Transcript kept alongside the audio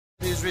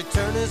His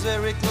return is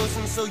very close,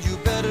 and so you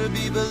better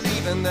be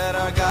believing that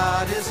our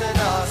God is an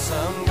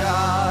awesome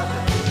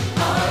God.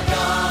 Our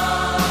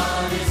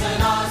God is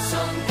an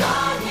awesome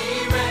God.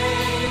 He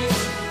reigns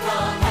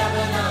from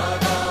heaven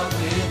above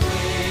with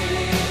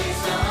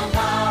wisdom,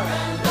 power,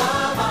 and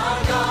love.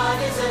 Our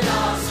God is an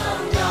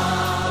awesome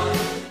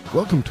God.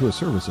 Welcome to a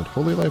service at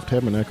Holy Life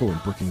Tabernacle in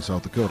Brookings,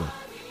 South Dakota.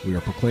 We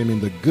are proclaiming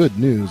the good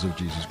news of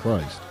Jesus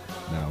Christ.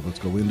 Now let's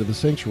go into the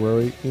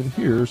sanctuary, and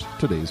here's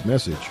today's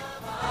message.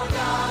 Our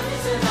God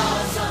is an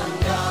awesome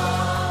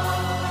God.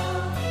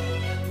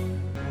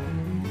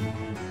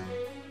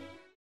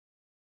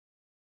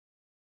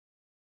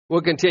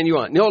 We'll continue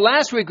on.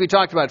 Last week we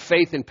talked about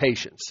faith and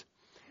patience.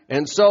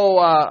 And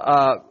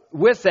so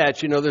with that,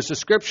 there's a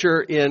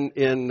scripture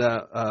in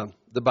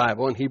the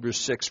Bible, in Hebrews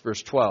 6,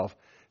 verse 12. It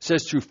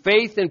says, through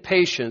faith and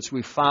patience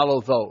we follow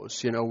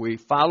those. We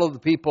follow the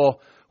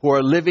people who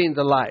are living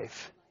the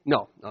life.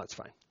 No, it's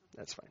fine.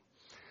 That's fine.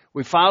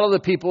 We follow the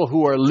people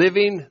who are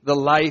living the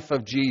life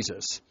of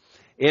Jesus.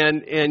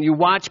 And you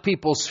watch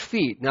people's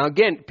feet. Now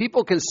again,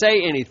 people can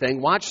say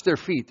anything. Watch their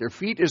feet. Their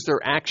feet is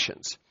their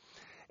actions.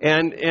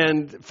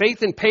 And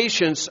faith and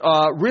patience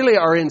really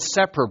are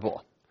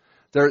inseparable.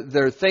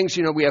 They're things,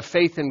 we have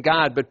faith in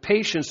God, but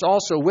patience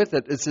also with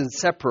it is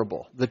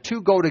inseparable. The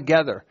two go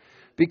together.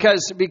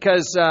 Because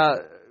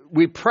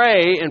we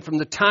pray, and from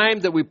the time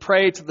that we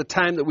pray to the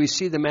time that we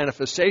see the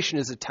manifestation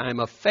is a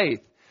time of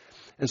faith.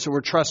 And so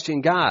we're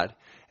trusting God.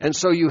 And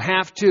so you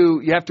have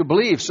to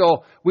believe.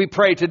 So we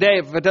pray today.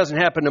 If it doesn't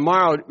happen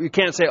tomorrow, you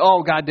can't say,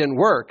 oh, God didn't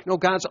work. No,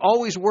 God's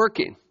always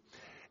working.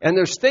 And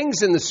there's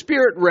things in the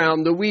spirit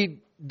realm that we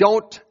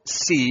don't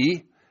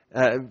see.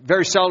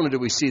 Very seldom do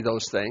we see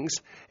those things.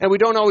 And we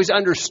don't always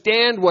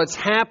understand what's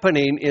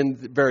happening in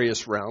the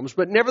various realms.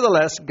 But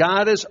nevertheless,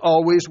 God is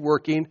always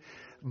working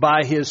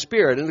by His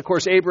Spirit. And of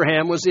course,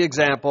 Abraham was the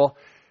example.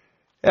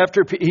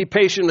 After he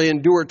patiently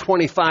endured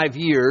 25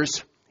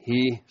 years,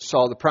 he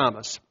saw the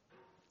promise.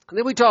 And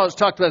then we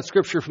talked about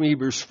scripture from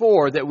Hebrews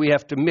 4 that we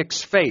have to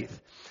mix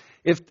faith.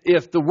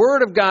 If the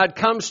Word of God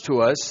comes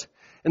to us,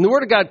 and the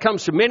Word of God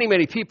comes to many,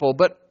 many people,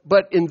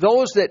 but in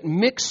those that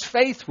mix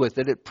faith with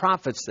it, it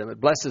profits them, it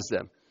blesses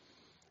them.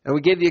 And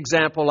we gave the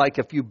example like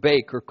if you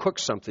bake or cook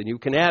something, you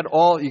can put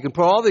all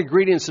the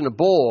ingredients in a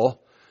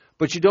bowl,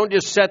 but you don't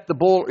just set the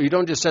bowl, or you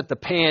don't just set the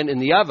pan in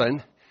the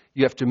oven,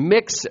 you have to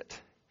mix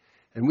it.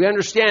 And we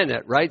understand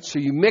that, right? So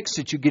you mix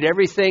it, you get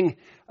everything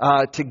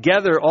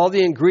together, all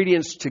the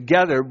ingredients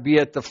together, be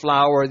it the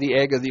flour, the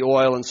egg, or the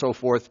oil, and so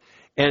forth.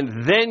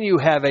 And then you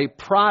have a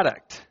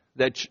product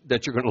that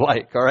you're going to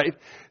like, all right?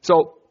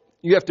 So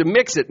you have to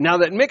mix it. Now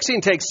that mixing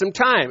takes some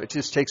time. It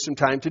just takes some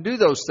time to do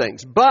those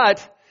things.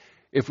 But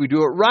if we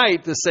do it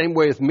right, the same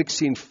way with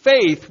mixing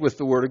faith with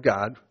the Word of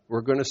God,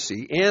 we're going to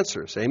see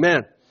answers.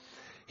 Amen.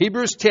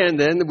 Hebrews 10,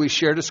 then, we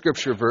shared a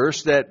scripture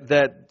verse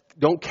that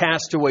don't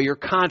cast away your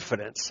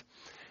confidence.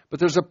 But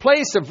there's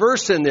a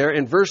verse in there,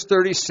 in verse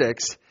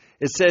 36,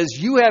 it says,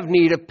 you have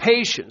need of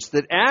patience,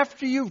 that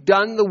after you've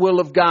done the will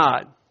of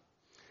God.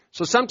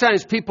 So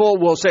sometimes people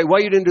will say,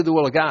 well, you didn't do the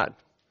will of God.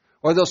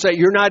 Or they'll say,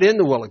 you're not in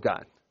the will of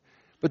God.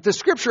 But the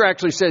scripture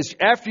actually says,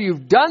 after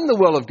you've done the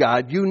will of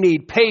God, you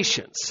need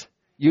patience.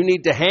 You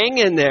need to hang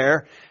in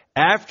there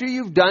after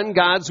you've done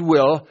God's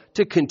will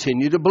to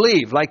continue to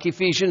believe. Like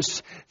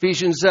Ephesians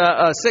 6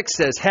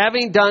 says,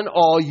 having done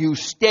all, you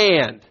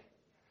stand.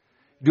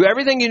 Do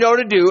everything you know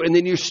to do, and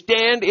then you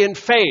stand in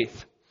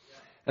faith.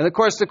 And of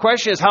course, the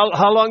question is, how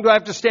long do I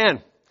have to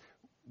stand?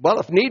 Well,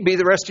 if need be,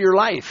 the rest of your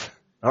life.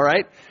 All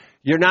right?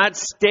 You're not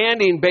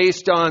standing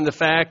based on the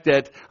fact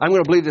that I'm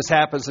going to believe this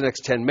happens the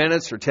next 10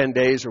 minutes or 10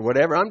 days or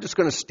whatever. I'm just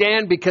going to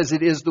stand because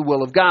it is the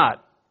will of God.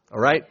 All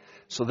right?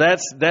 So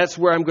that's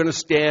where I'm going to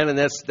stand, and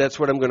that's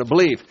what I'm going to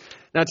believe.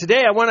 Now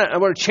today I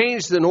want to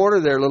change the order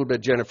there a little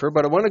bit, Jennifer,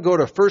 but I want to go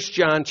to 1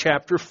 John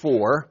chapter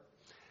 4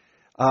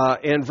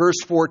 and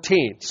verse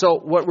 14. So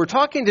what we're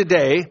talking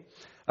today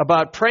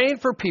about praying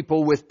for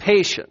people with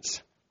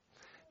patience.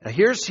 Now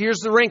here's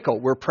the wrinkle.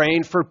 We're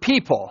praying for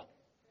people.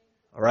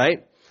 All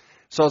right?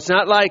 So it's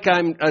not like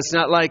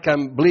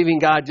I'm believing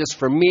God just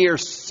for me or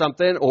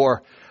something,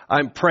 or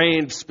I'm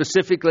praying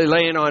specifically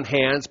laying on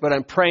hands, but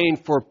I'm praying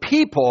for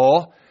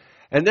people.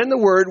 And then the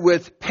word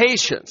with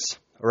patience,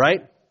 all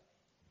right?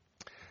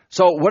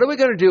 So what are we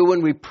going to do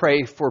when we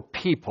pray for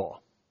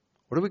people?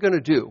 What are we going to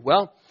do?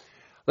 Well,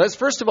 let's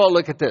first of all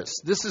look at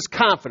this. This is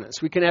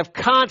confidence. We can have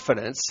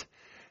confidence.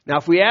 Now,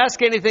 if we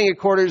ask anything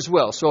according to His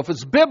will. So if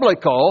it's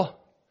biblical,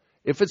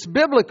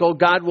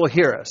 God will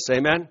hear us.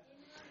 Amen?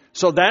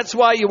 So that's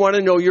why you want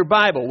to know your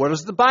Bible. What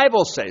does the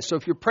Bible say? So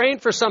if you're praying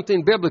for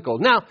something biblical.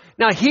 Now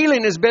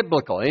healing is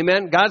biblical.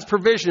 Amen? God's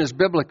provision is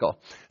biblical.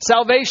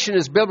 Salvation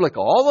is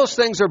biblical. All those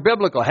things are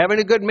biblical. Having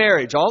a good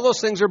marriage. All those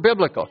things are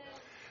biblical.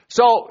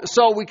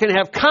 So we can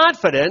have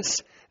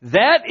confidence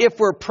that if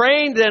we're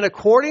praying then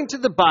according to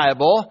the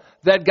Bible,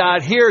 that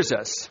God hears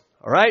us.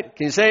 All right?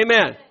 Can you say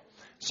amen?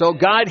 So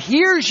God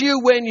hears you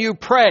when you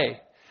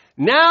pray.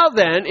 Now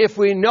then, if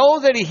we know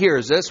that He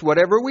hears us,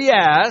 whatever we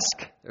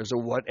ask, there's a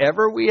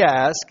whatever we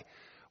ask,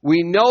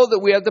 we know that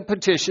we have the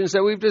petitions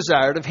that we've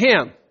desired of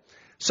Him.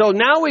 So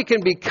now we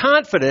can be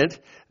confident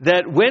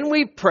that when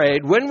we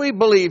prayed, when we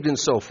believed and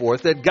so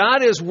forth, that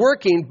God is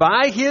working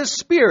by His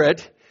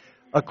Spirit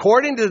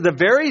according to the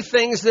very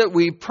things that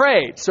we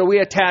prayed. So we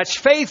attach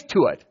faith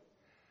to it.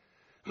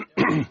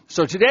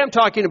 So today I'm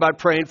talking about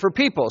praying for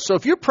people. So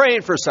if you're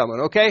praying for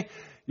someone, okay,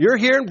 you're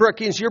here in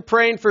Brookings, you're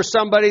praying for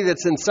somebody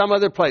that's in some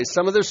other place,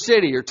 some other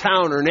city or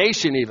town or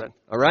nation even,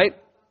 all right?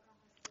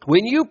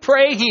 When you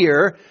pray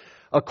here,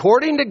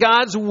 according to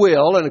God's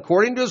will and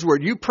according to His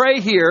Word, you pray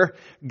here,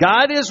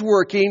 God is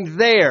working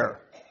there.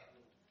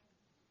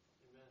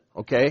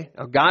 Okay?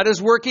 Now, God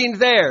is working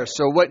there.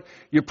 So what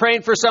you're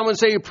praying for someone,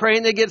 say you're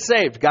praying they get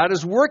saved. God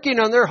is working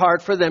on their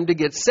heart for them to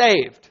get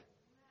saved.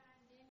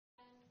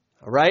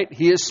 All right?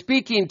 He is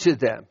speaking to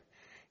them.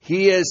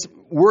 He is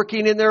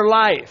working in their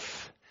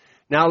life.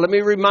 Now, let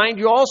me remind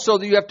you also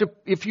that you have to,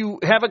 if you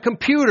have a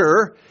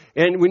computer,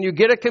 and when you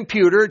get a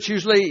computer, it's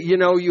usually,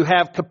 you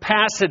have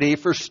capacity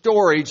for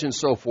storage and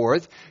so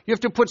forth. You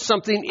have to put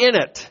something in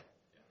it.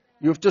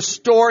 You have to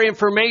store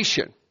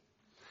information.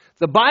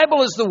 The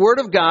Bible is the Word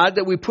of God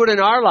that we put in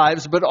our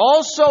lives, but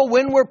also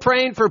when we're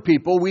praying for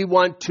people, we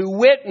want to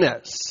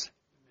witness.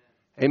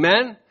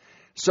 Amen?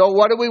 So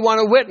what do we want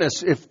to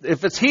witness?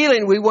 If it's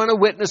healing, we want to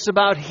witness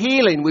about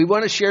healing. We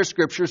want to share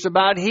scriptures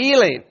about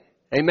healing.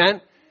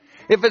 Amen?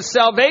 If it's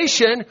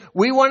salvation,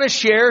 we want to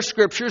share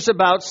scriptures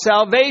about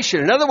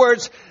salvation. In other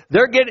words,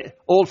 they're getting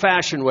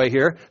old-fashioned way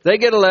here. They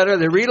get a letter,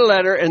 they read a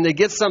letter, and they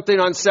get something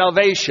on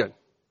salvation,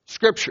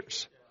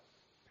 scriptures.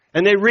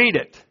 And they read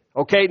it.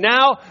 Okay,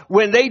 now,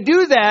 when they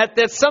do that,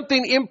 that's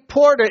something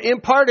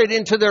imparted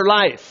into their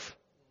life.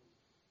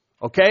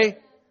 Okay?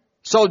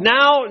 So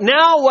now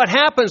what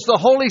happens? The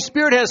Holy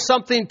Spirit has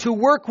something to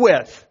work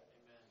with.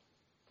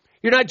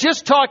 You're not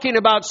just talking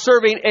about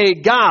serving a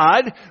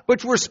God,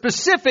 but we're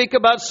specific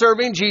about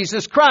serving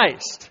Jesus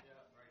Christ.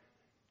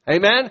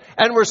 Amen?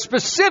 And we're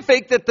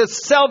specific that the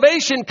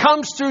salvation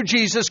comes through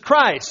Jesus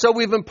Christ. So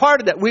we've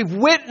imparted that. We've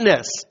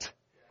witnessed.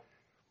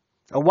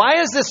 Now,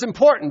 why is this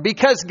important?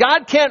 Because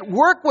God can't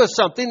work with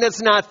something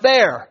that's not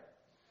there.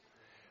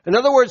 In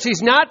other words,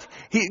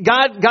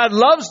 God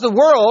loves the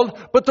world,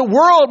 but a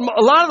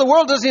lot of the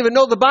world doesn't even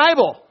know the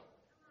Bible.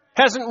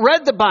 Hasn't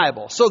read the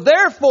Bible. So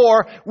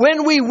therefore,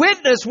 when we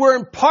witness, we're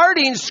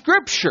imparting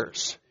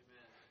scriptures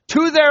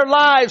to their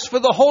lives for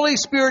the Holy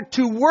Spirit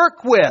to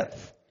work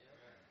with.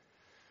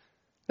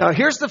 Now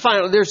here's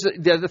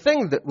the other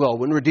thing that,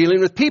 when we're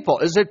dealing with people,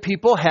 is that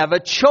people have a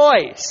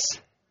choice.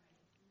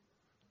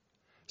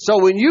 So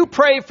when you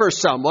pray for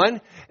someone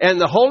and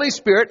the Holy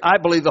Spirit, I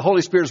believe the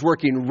Holy Spirit is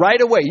working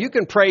right away. You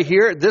can pray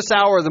here at this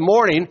hour of the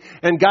morning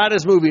and God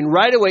is moving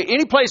right away.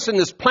 Any place on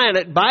this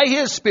planet by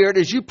His Spirit,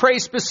 as you pray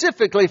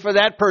specifically for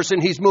that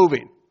person, He's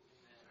moving.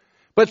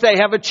 But they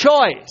have a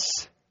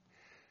choice.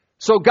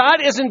 So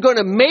God isn't going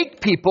to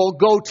make people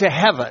go to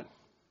heaven.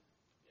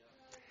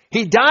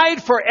 He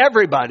died for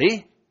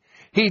everybody.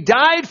 He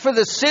died for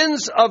the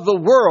sins of the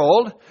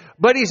world.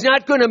 But He's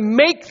not going to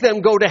make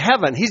them go to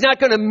heaven. He's not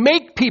going to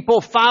make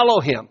people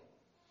follow Him.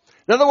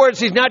 In other words,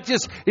 He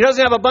doesn't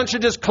have a bunch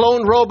of just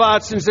cloned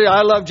robots and say,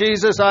 I love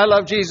Jesus, I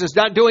love Jesus.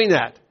 Not doing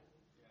that.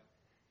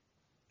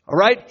 All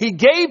right? He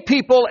gave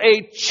people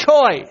a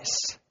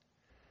choice.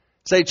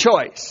 Say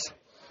choice.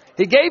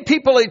 He gave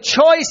people a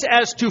choice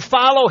as to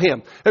follow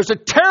Him. There's a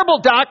terrible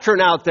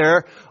doctrine out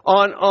there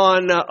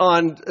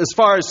on as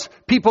far as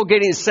people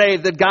getting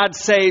saved, that God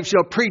saves,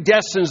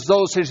 predestines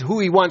those who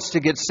He wants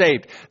to get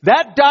saved.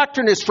 That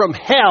doctrine is from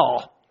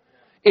hell.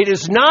 It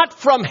is not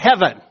from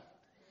heaven.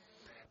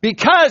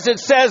 Because it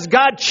says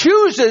God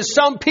chooses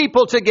some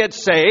people to get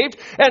saved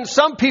and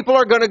some people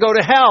are going to go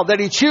to hell that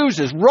He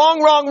chooses.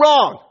 Wrong, wrong,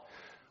 wrong.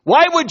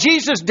 Why would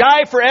Jesus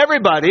die for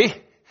everybody?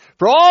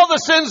 For all the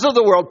sins of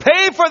the world,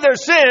 pay for their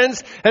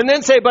sins, and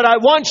then say, but I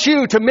want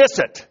you to miss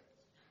it.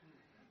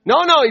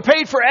 No, He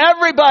paid for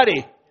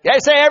everybody. Yeah,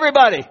 say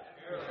everybody.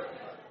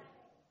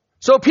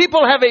 So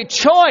people have a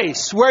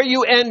choice where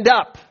you end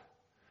up.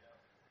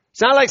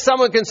 It's not like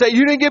someone can say,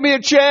 you didn't give me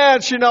a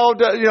chance,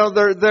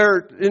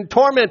 they're in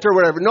torment or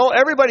whatever. No,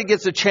 everybody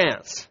gets a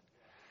chance.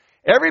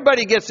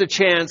 Everybody gets a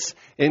chance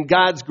in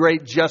God's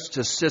great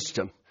justice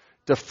system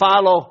to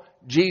follow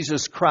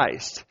Jesus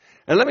Christ.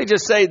 And let me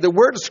just say,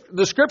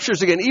 the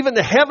scriptures again, even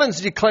the heavens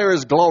declare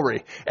His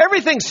glory.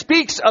 Everything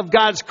speaks of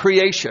God's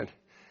creation.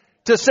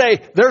 To say,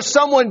 there's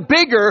someone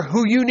bigger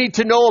who you need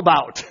to know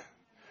about.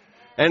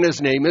 And His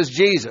name is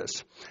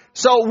Jesus.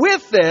 So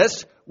with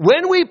this,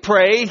 when we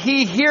pray,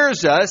 He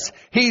hears us.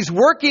 He's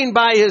working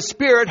by His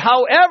Spirit.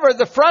 However,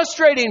 the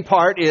frustrating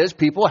part is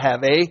people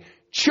have a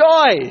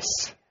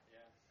choice.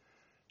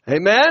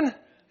 Amen?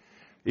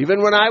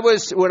 Even when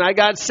I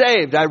got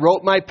saved, I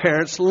wrote my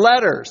parents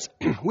letters.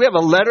 We have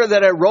a letter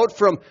that I wrote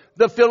from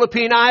the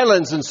Philippine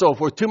Islands and so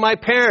forth to my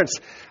parents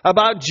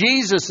about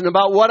Jesus and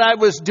about what I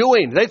was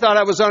doing. They thought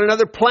I was on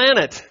another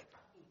planet.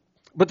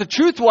 But the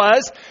truth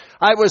was,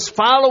 I was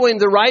following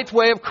the right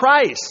way of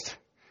Christ.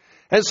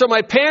 And so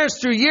my parents,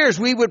 through years,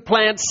 we would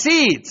plant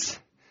seeds.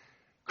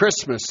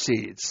 Christmas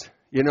seeds.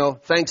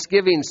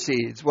 Thanksgiving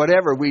seeds,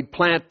 whatever. We'd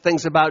plant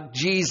things about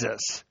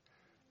Jesus.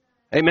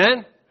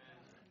 Amen?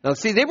 Now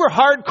see, they were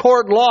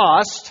hardcore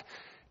lost,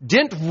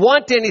 didn't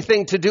want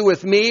anything to do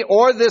with me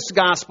or this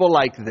gospel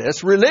like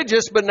this,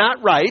 religious but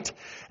not right.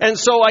 And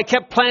so I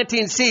kept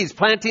planting seeds.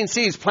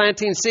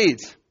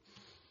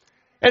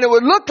 And it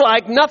would look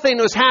like nothing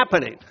was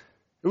happening.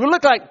 It would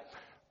look like,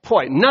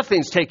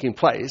 nothing's taking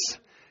place.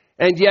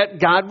 And yet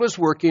God was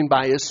working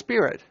by His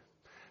Spirit.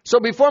 So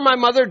before my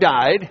mother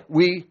died,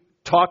 we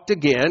talked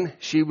again.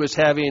 She was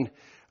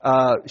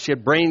she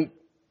had brain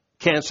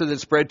cancer that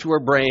spread to her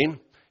brain.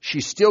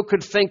 She still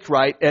could think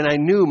right, and I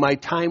knew my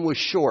time was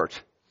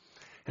short.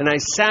 And I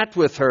sat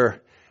with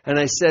her, and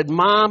I said,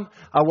 Mom,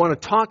 I want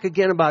to talk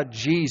again about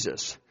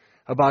Jesus,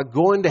 about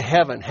going to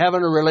heaven,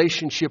 having a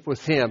relationship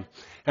with Him.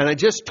 And I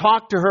just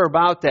talked to her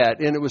about that,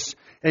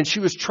 and she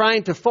was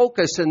trying to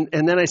focus, and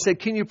then I said,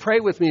 can you pray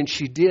with me? And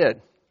she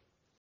did.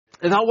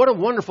 And what a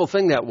wonderful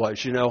thing that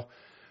was,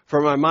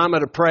 for my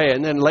mama to pray.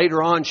 And then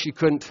later on, she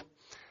couldn't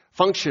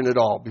function at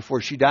all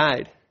before she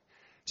died.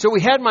 So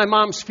we had my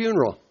mom's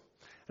funeral,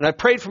 and I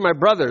prayed for my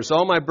brothers,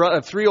 all my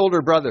 3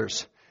 older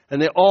brothers,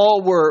 and they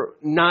all were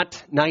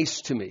not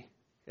nice to me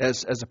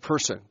as a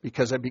person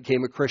because I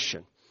became a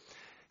Christian.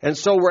 And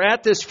so we're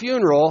at this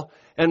funeral,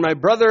 and my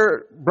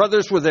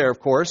brothers were there, of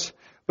course,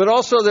 but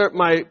also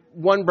my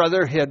one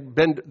brother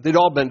they'd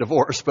all been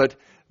divorced,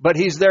 but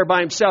he's there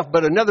by himself,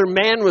 but another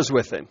man was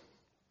with him.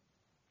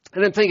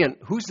 And I'm thinking,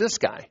 who's this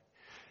guy?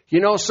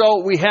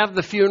 So we have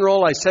the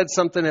funeral. I said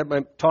something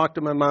talked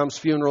to my mom's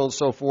funeral and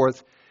so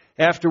forth.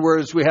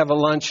 Afterwards, we have a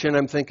lunch, and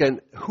I'm thinking,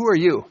 who are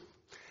you?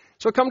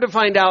 So come to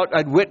find out,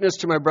 I'd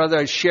witnessed to my brother.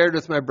 I shared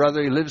with my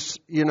brother. He lives,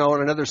 in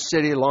another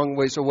city a long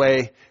ways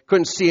away.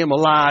 Couldn't see him a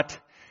lot.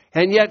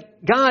 And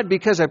yet, God,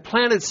 because I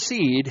planted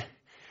seed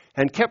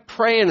and kept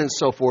praying and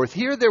so forth,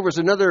 here there was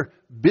another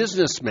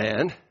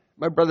businessman.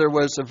 My brother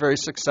was a very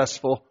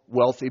successful,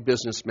 wealthy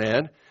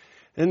businessman.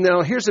 And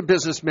now here's a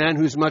businessman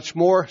who's much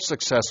more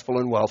successful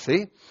and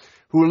wealthy,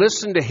 who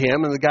listened to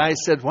him, and the guy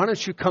said, why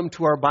don't you come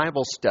to our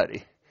Bible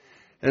study?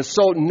 And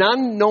so,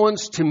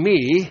 unknowns to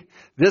me,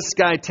 this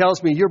guy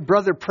tells me, your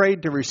brother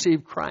prayed to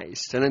receive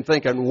Christ. And I'm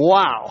thinking,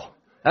 wow,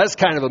 that's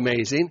kind of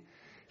amazing.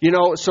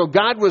 So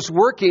God was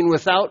working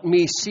without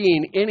me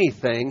seeing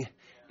anything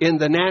in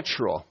the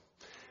natural.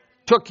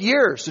 Took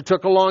years. It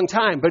took a long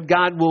time. But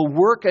God will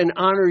work and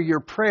honor your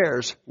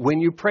prayers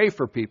when you pray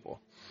for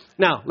people.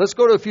 Now, let's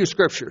go to a few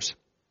scriptures.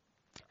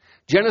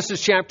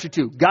 Genesis chapter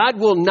 2. God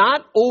will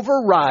not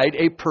override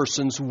a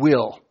person's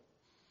will.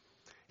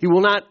 He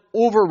will not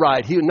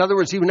override. In other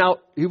words, He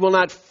will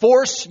not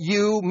force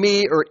you,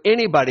 me, or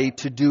anybody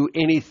to do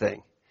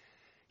anything.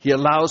 He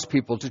allows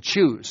people to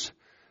choose.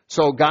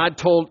 So God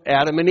told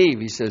Adam and Eve,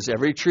 He says,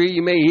 every tree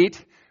you may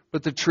eat,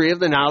 but the tree of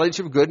the knowledge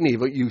of good and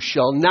evil you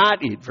shall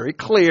not eat. Very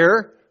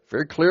clear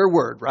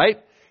word,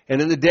 right?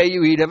 And in the day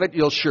you eat of it,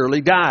 you'll surely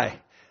die.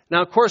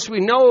 Now, of course, we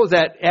know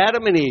that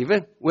Adam and Eve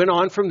went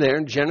on from there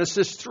in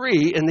Genesis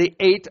 3, and they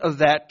ate of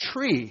that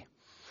tree.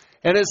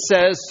 And it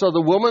says, so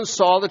the woman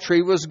saw the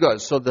tree was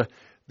good. So the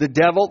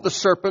devil, the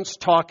serpent's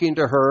talking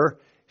to her.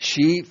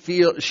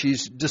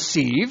 She's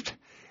deceived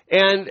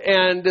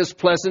and is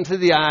pleasant to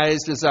the eyes,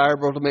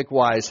 desirable to make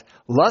wise.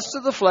 Lust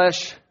of the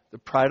flesh, the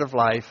pride of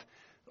life,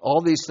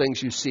 all these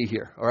things you see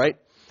here, all right?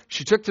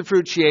 She took the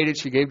fruit, she ate it,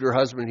 she gave to her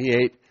husband, he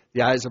ate.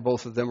 The eyes of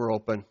both of them were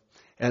open,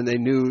 and they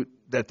knew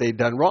that they'd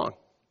done wrong.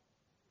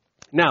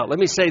 Now, let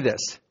me say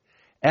this.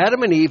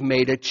 Adam and Eve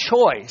made a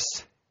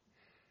choice.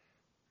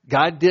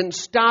 God didn't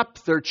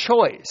stop their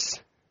choice.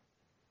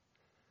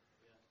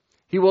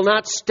 He will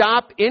not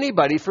stop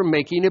anybody from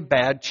making a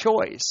bad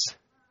choice.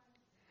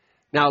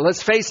 Now,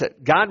 let's face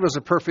it. God was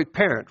a perfect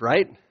parent,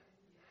 right?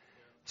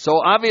 So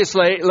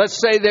obviously, let's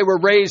say they were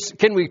raised,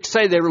 can we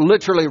say they were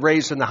literally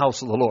raised in the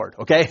house of the Lord,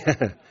 okay?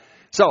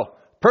 So,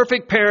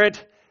 perfect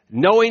parent,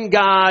 knowing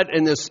God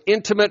and this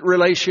intimate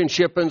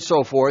relationship and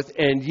so forth,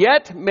 and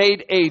yet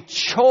made a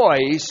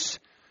choice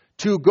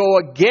to go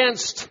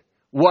against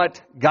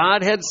what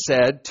God had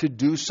said to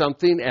do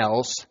something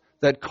else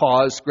that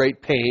caused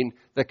great pain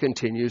that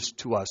continues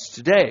to us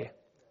today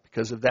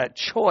because of that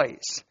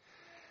choice.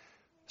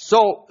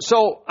 So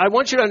I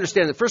want you to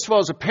understand that, first of all,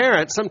 as a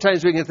parent,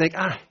 sometimes we can think,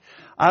 I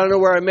don't know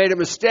where I made a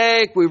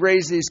mistake. We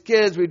raised these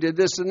kids. We did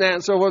this and that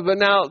and so forth. But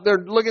now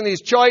they're looking at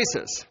these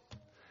choices.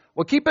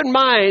 Well, keep in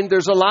mind,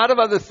 there's a lot of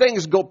other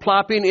things go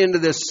plopping into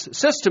this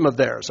system of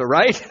theirs, all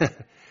right?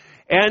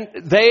 And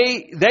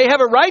they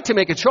have a right to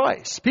make a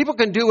choice. People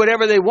can do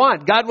whatever they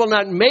want. God will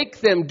not make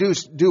them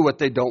do what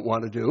they don't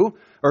want to do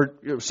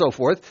or so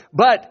forth.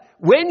 But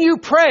when you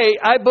pray,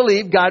 I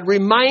believe God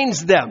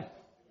reminds them.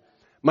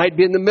 Might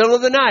be in the middle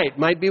of the night.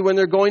 Might be when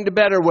they're going to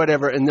bed or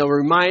whatever. And they'll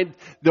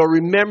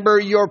remember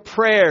your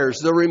prayers.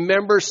 They'll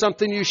remember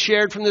something you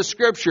shared from the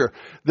Scripture.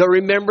 They'll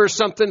remember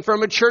something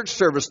from a church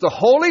service. The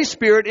Holy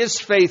Spirit is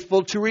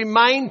faithful to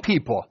remind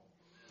people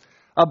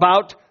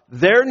about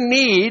their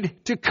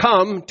need to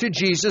come to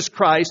Jesus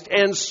Christ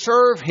and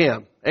serve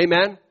Him.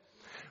 Amen?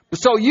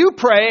 So you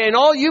pray, and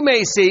all you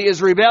may see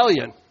is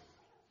rebellion.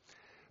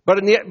 But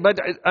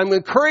I'm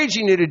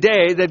encouraging you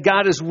today that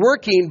God is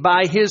working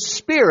by His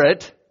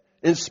Spirit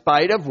in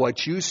spite of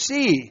what you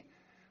see.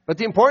 But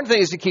the important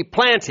thing is to keep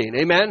planting.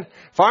 Amen?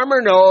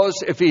 Farmer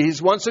knows if he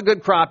wants a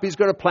good crop, he's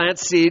going to plant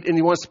seed, and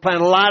he wants to plant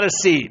a lot of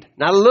seed.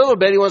 Not a little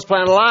bit, he wants to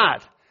plant a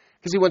lot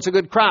because he wants a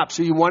good crop.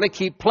 So you want to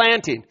keep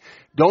planting.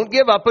 Don't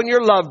give up on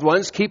your loved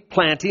ones. Keep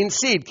planting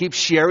seed. Keep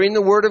sharing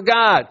the Word of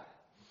God.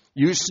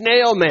 Use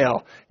snail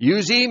mail.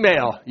 Use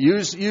email.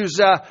 Use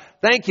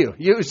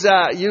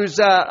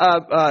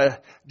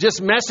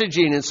just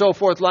messaging and so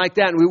forth like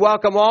that. And we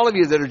welcome all of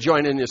you that are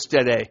joining us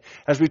today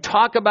as we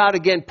talk about,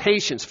 again,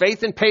 patience,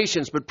 faith and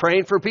patience, but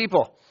praying for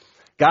people.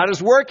 God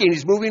is working.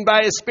 He's moving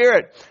by His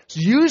Spirit.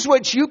 So use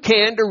what you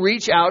can to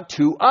reach out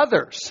to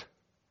others.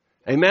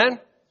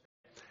 Amen?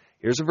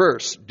 Here's a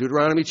verse,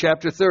 Deuteronomy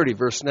chapter 30,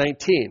 verse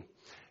 19.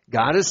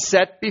 God has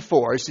set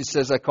before us, He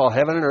says, I call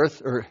heaven and earth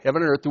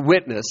the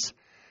witness.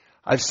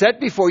 I've set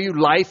before you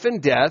life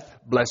and death,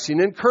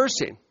 blessing and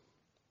cursing.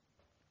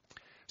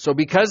 So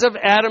because of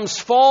Adam's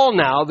fall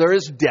now, there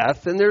is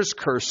death and there's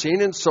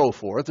cursing and so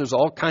forth. There's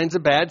all kinds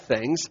of bad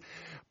things.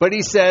 But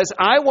He says,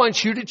 I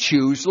want you to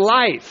choose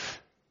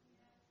life.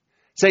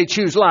 Say,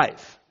 choose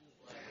life.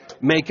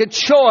 Make a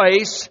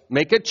choice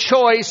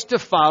to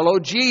follow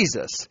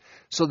Jesus.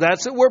 So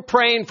that's what we're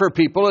praying for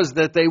people, is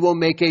that they will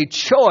make a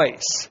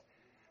choice.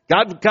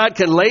 God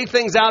can lay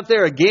things out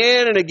there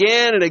again and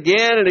again and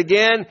again and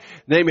again.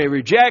 They may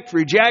reject,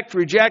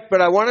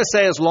 but I want to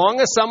say as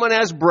long as someone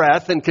has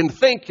breath and can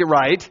think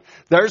right,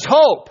 there's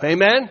hope.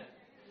 Amen?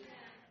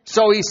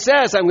 So He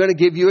says, I'm going to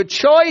give you a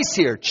choice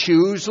here.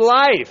 Choose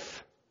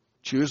life.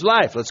 Choose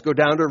life. Let's go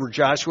down to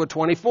Joshua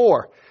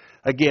 24.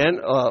 Again,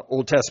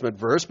 Old Testament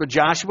verse, but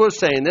Joshua was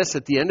saying this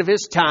at the end of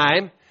his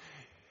time.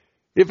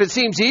 If it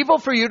seems evil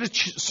for you to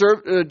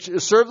serve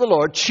the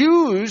Lord,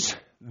 choose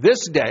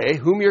this day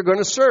whom you're going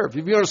to serve. If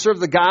you're going to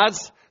serve the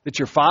gods that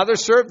your father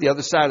served, the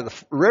other side of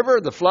the river,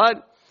 the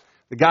flood,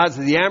 the gods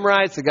of the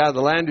Amorites, the God of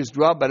the land who's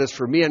dwelt, but as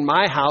for me and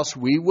my house,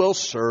 we will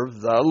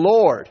serve the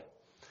Lord.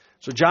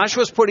 So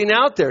Joshua's putting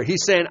out there,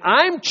 he's saying,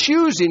 I'm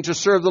choosing to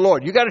serve the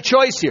Lord. You got a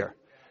choice here.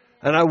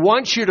 And I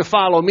want you to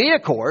follow me,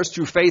 of course,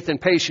 through faith and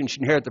patience,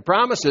 you inherit the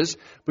promises,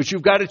 but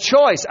you've got a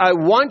choice. I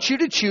want you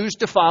to choose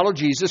to follow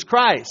Jesus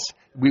Christ.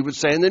 We would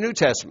say in the New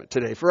Testament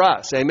today for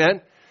us.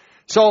 Amen?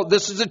 So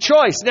this is a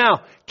choice.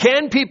 Now,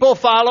 can people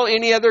follow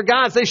any other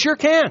gods? They sure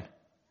can.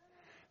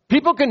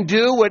 People can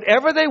do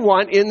whatever they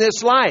want in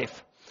this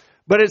life.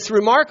 But it's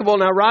remarkable.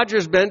 Now,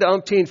 Roger's been to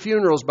umpteen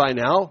funerals by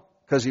now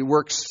because he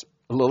works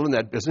a little in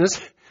that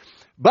business.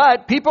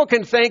 But people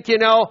can think,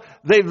 they've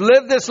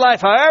lived this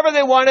life however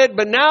they wanted,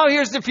 but now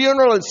here's the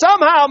funeral, and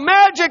somehow,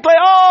 magically,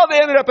 they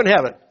ended up in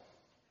heaven.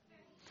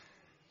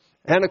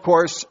 And, of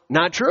course,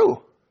 not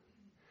true.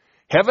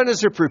 Heaven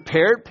is a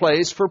prepared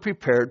place for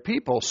prepared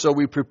people. So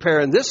we prepare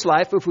in this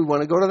life if we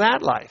want to go to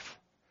that life.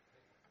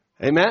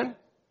 Amen?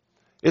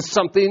 It's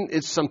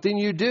something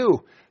you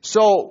do.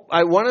 So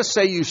I want to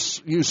say you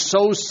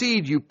sow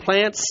seed, you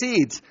plant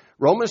seeds.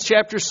 Romans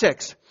chapter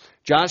 6.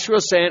 Joshua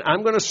is saying,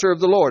 I'm going to serve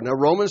the Lord. Now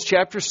Romans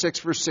chapter 6,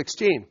 verse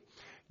 16.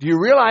 Do you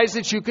realize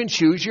that you can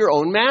choose your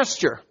own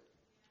master?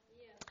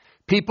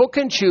 People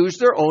can choose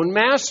their own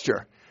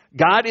master.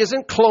 God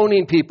isn't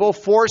cloning people,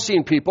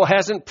 forcing people,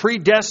 hasn't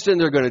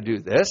predestined they're going to do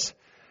this.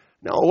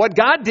 No, what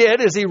God did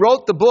is He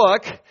wrote the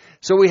book.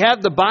 So we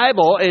have the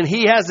Bible, and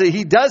He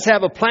does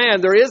have a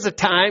plan. There is a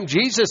time.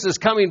 Jesus is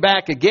coming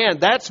back again.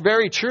 That's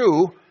very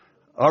true.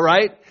 All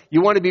right?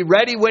 You want to be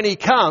ready when He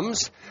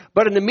comes.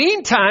 But in the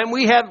meantime,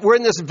 we're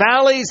in this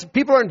valleys.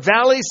 People are in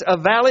a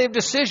valley of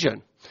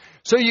decision.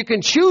 So you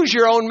can choose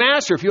your own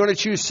master. If you want to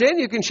choose sin,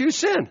 you can choose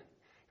sin.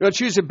 You want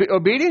to choose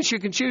obedience, you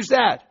can choose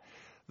that.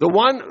 The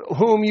one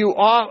whom you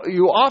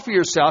offer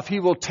yourself, He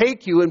will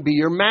take you and be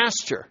your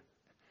master.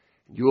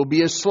 You will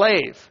be a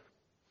slave.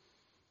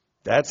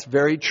 That's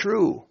very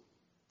true.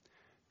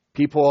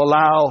 People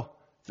allow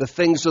the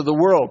things of the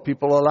world.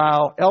 People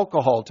allow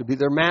alcohol to be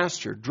their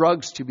master,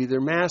 drugs to be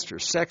their master,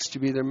 sex to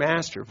be their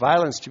master,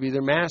 violence to be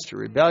their master,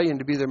 rebellion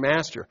to be their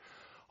master.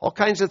 All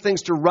kinds of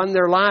things to run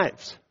their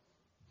lives.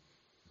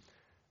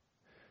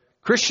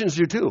 Christians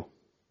do too.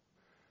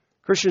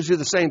 Christians do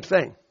the same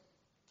thing.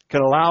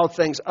 Can allow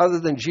things other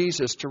than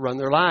Jesus to run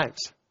their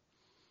lives.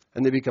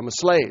 And they become a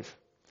slave.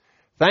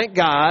 Thank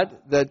God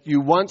that you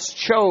once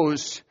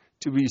chose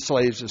to be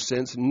slaves of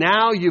sins.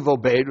 Now you've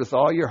obeyed with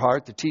all your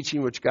heart the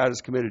teaching which God has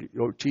committed,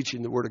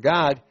 teaching the Word of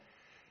God.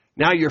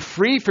 Now you're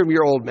free from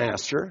your old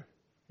master.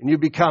 And you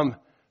become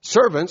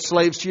servants,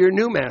 slaves to your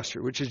new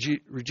master, which is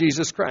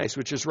Jesus Christ,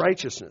 which is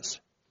righteousness.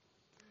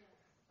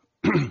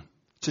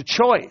 It's a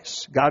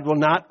choice. God will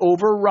not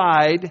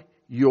override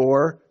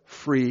your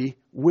free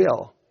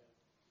will.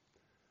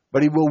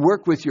 But He will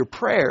work with your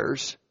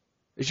prayers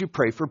as you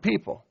pray for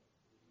people.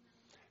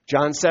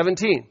 John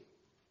 17.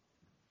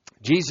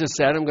 Jesus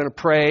said, I'm going to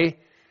pray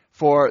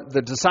for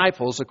the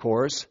disciples, of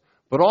course,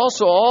 but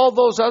also all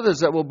those others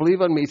that will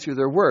believe on me through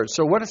their word.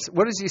 So what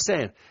is He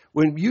saying?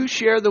 When you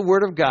share the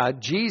word of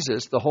God,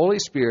 Jesus, the Holy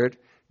Spirit,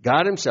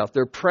 God Himself,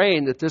 they're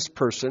praying that this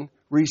person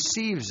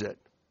receives it.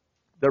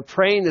 They're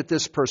praying that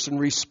this person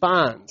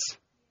responds.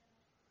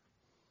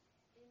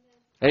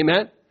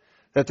 Amen?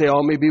 That they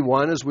all may be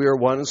one as we are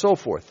one and so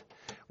forth.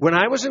 When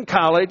I was in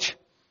college,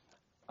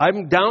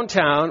 I'm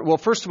downtown. Well,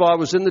 first of all, I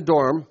was in the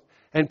dorm,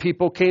 and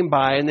people came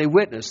by and they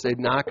witnessed. They'd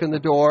knock on the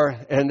door,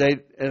 and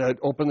I'd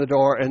open the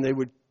door, and they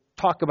would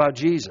talk about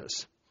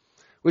Jesus,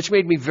 which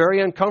made me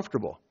very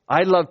uncomfortable.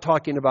 I loved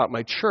talking about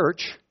my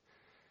church,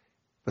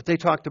 but they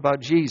talked about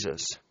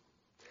Jesus.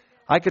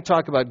 I could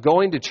talk about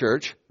going to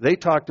church. They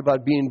talked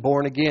about being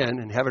born again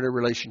and having a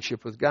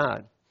relationship with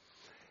God.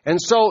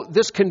 And so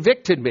this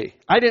convicted me.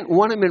 I didn't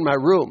want him in my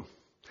room.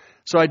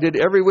 So I did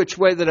every which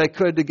way that I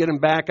could to get him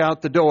back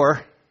out the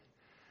door.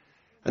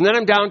 And then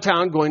I'm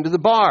downtown going to the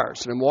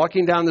bars. And I'm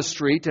walking down the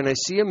street, and I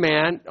see a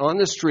man on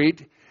the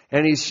street,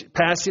 and he's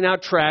passing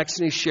out tracts,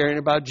 and he's sharing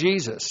about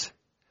Jesus.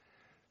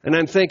 And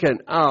I'm thinking,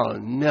 oh,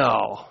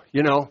 no.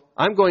 You know,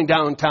 I'm going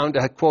downtown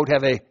to, quote,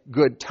 have a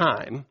good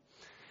time.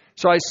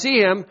 So I see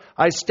him.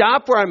 I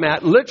stop where I'm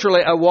at.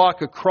 Literally, I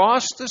walk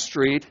across the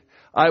street.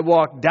 I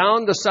walk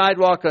down the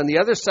sidewalk on the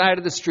other side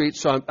of the street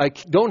so I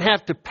don't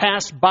have to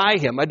pass by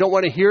him. I don't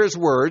want to hear his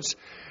words.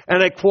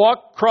 And I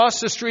walk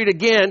across the street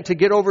again to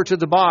get over to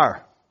the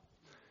bar.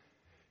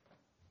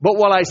 But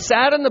while I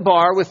sat in the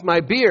bar with my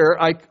beer,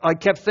 I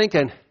kept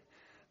thinking,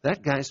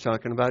 that guy's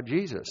talking about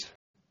Jesus.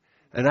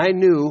 And I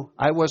knew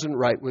I wasn't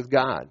right with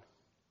God.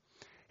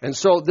 And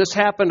so this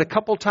happened a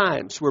couple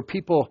times where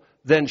people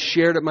then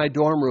shared at my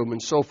dorm room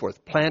and so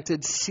forth,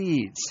 planted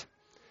seeds.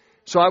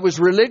 So I was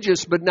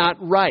religious but not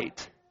right.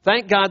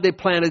 Thank God they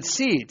planted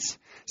seeds.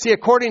 See,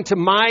 according to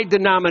my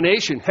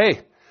denomination,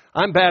 hey,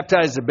 I'm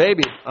baptized a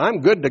baby. I'm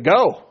good to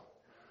go.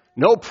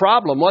 No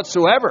problem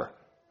whatsoever.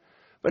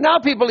 But now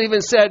people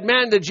even said,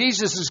 man, that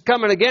Jesus is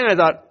coming again. I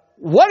thought,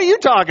 what are you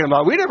talking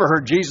about? We never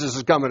heard Jesus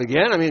is coming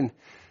again. I mean,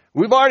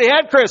 we've already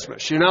had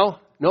Christmas, you know.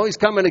 No, he's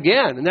coming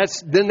again. And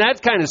then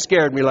that kind of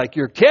scared me, like,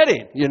 you're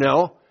kidding, you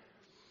know.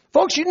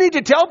 Folks, you need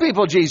to tell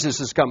people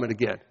Jesus is coming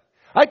again.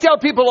 I tell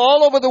people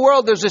all over the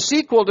world there's a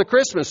sequel to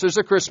Christmas. There's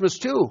a Christmas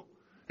 2.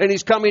 And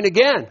he's coming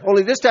again.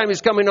 Only this time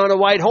he's coming on a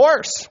white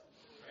horse.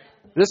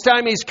 This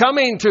time he's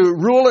coming to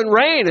rule and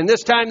reign. And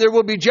this time there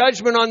will be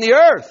judgment on the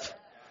earth.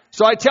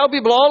 So I tell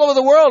people all over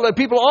the world,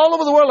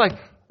 like,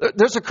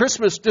 there's a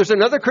Christmas, there's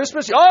another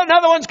Christmas. Oh,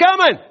 another one's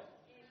coming.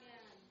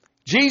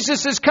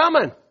 Jesus is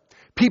coming.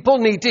 People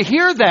need to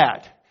hear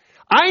that.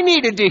 I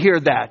needed to hear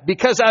that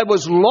because I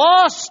was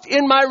lost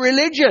in my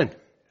religion.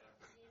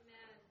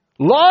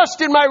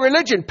 Lost in my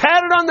religion.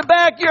 Patted on the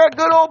back, you're a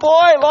good old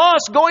boy.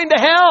 Lost, going to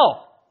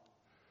hell.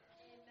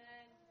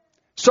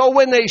 So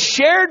when they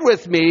shared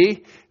with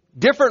me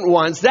different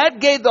ones, that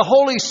gave the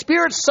Holy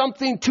Spirit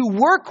something to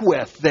work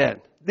with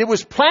then. It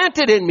was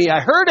planted in me. I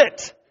heard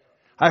it.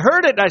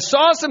 I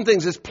saw some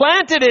things. It's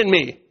planted in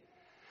me.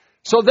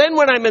 So then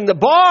when I'm in the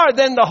bar,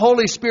 then the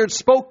Holy Spirit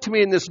spoke to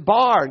me in this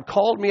bar and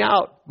called me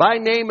out by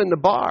name in the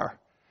bar.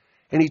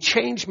 And he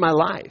changed my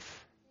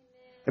life.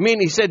 I mean,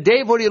 he said,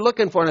 Dave, what are you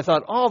looking for? And I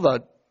thought, all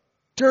the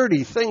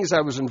dirty things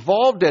I was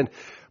involved in.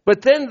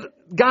 But then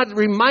God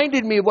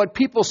reminded me of what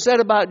people said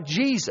about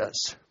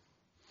Jesus.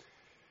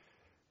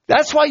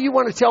 That's why you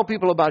want to tell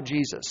people about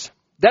Jesus.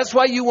 That's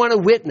why you want to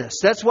witness.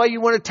 That's why you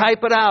want to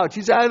type it out.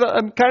 You say,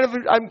 I'm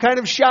kind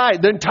of shy.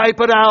 Then type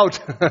it out.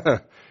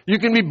 You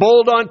can be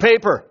bold on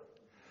paper.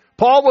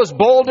 Paul was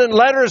bold in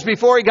letters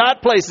before he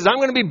got places. I'm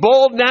going to be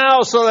bold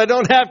now so that I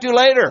don't have to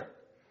later.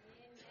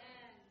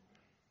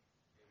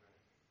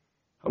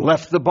 I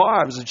left the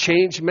bar. I was a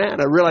changed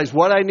man. I realized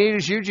what I need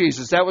is you,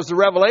 Jesus. That was the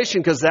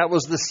revelation because that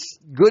was the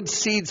good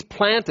seeds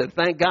planted.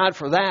 Thank God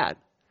for that.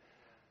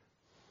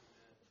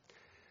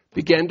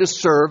 Began to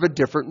serve a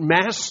different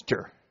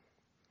master.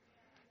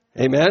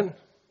 Amen.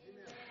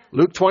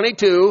 Luke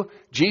 22,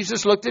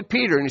 Jesus looked at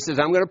Peter and he says,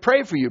 I'm going to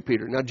pray for you,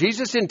 Peter. Now,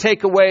 Jesus didn't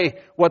take away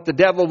what the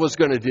devil was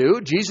going to do.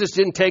 Jesus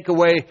didn't take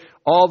away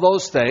all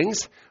those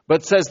things.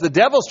 But says the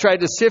devil's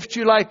tried to sift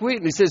you like wheat.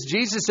 And he says,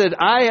 Jesus said,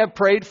 I have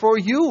prayed for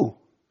you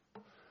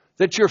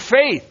that your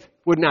faith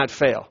would not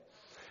fail.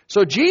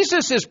 So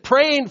Jesus is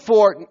praying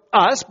for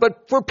us,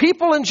 but for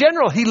people in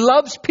general. He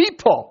loves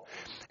people.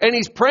 And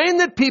he's praying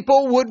that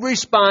people would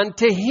respond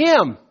to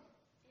him.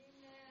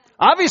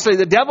 Obviously,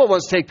 the devil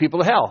wants to take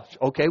people to hell.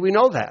 Okay, we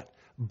know that.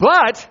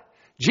 But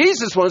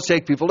Jesus wants to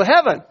take people to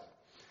heaven.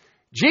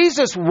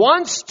 Jesus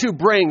wants to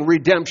bring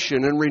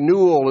redemption and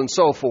renewal and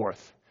so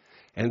forth.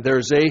 And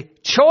there's a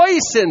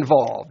choice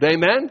involved.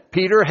 Amen?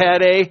 Peter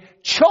had a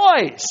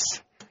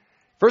choice.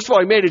 First of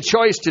all, he made a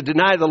choice to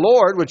deny the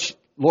Lord, which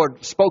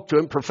Lord spoke to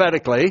him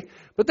prophetically.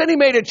 But then he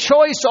made a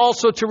choice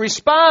also to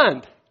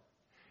respond.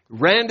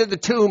 Ran to the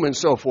tomb and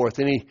so forth.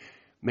 And he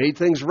made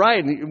things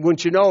right. And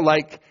wouldn't you know,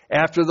 like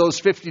after those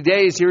 50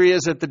 days, here he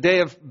is at the day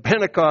of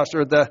Pentecost,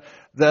 or the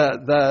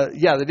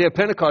day of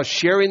Pentecost,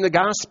 sharing the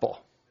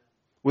gospel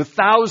with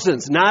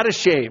thousands, not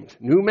ashamed.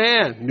 New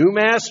man, new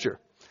master.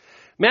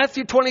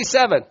 Matthew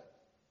 27.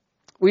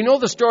 We know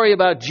the story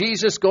about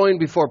Jesus going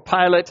before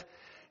Pilate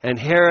and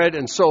Herod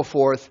and so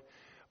forth.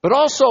 But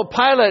also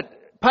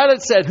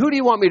Pilate said, who do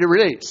you want me to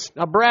release?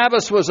 Now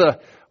Barabbas was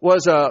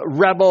a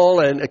rebel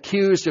and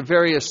accused of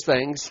various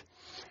things.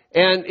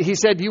 And he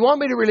said, "Do you want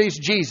me to release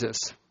Jesus?"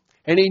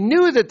 And he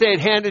knew that they had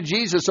handed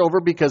Jesus over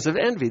because of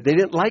envy. They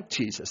didn't like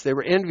Jesus. They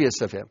were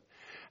envious of him.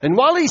 And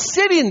while he's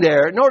sitting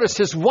there, notice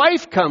his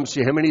wife comes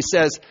to him and he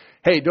says,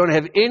 "Hey, don't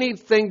have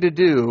anything to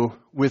do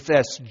with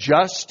this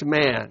just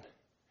man.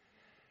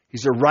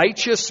 He's a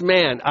righteous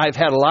man. I've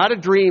had a lot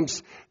of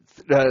dreams,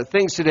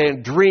 things today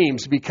in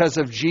dreams because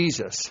of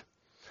Jesus."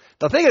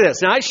 Now think of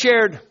this. Now I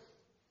shared,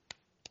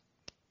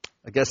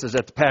 I guess it was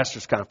at the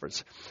pastor's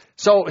conference.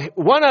 So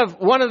one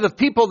of the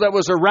people that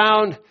was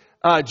around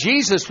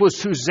Jesus was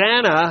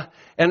Susanna,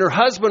 and her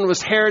husband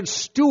was Herod's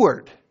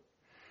steward.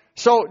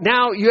 So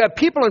now you have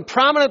people in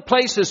prominent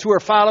places who are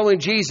following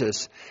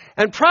Jesus.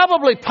 And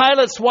probably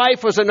Pilate's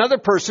wife was another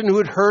person who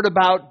had heard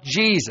about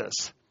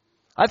Jesus.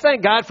 I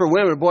thank God for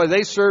women. Boy,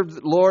 they served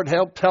the Lord,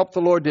 helped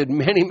the Lord, did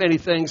many, many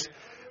things.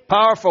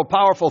 Powerful,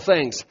 powerful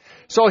things.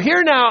 So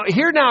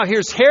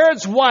here's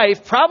Herod's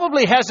wife,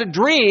 probably has a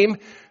dream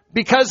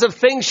because of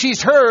things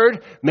she's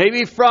heard,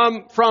 maybe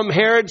from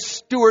Herod's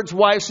steward's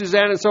wife,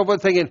 Susanna, and so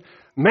forth, thinking,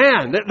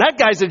 "Man, that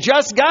guy's a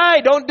just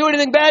guy. Don't do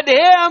anything bad to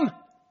him."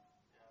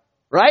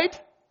 Right?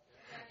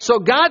 So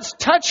God's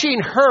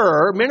touching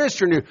her,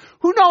 ministering to her.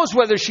 Who knows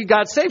whether she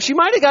got saved? She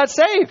might have got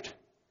saved.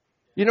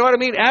 You know what I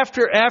mean?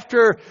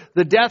 After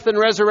the death and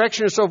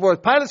resurrection and so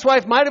forth, Pilate's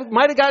wife might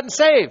have gotten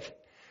saved.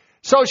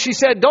 So she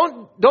said,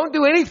 don't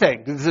do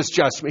anything to this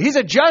just man. He's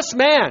a just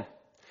man.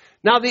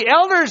 Now the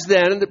elders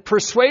then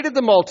persuaded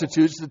the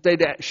multitudes that they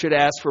should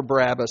ask for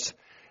Barabbas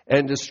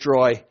and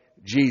destroy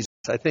Jesus.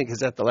 I think, is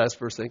that the last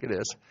verse? I think it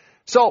is.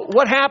 So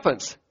what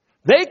happens?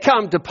 They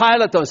come to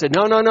Pilate though and said,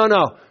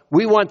 no.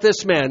 We want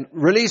this man.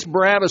 Release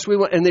Barabbas.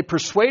 And they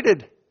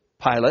persuaded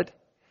Pilate.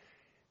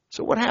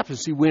 So what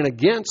happens? He went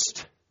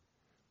against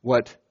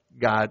what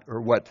God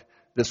or what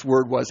this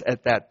word was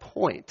at that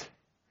point.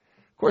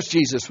 Of course,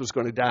 Jesus was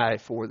going to die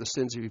for the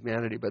sins of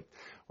humanity. But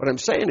what I'm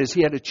saying is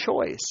he had a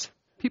choice.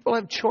 People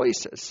have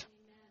choices.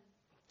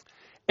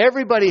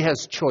 Everybody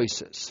has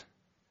choices.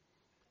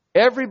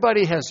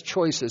 Everybody has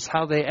choices,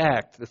 how they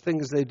act, the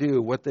things they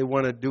do, what they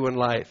want to do in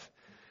life.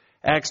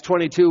 Acts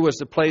 22 was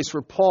the place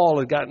where Paul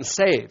had gotten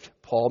saved.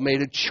 Paul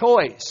made a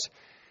choice.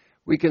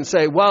 We can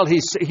say, well,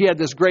 he had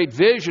this great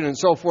vision and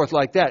so forth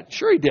like that.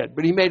 Sure he did,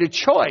 but he made a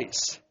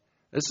choice.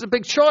 This is a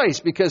big choice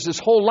because his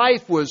whole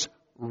life was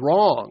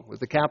wrong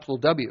with a capital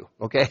W,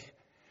 okay?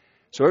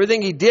 So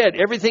everything he did,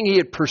 everything he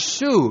had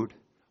pursued,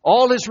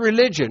 all his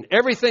religion,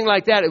 everything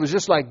like that, it was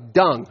just like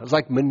dung. It was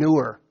like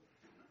manure.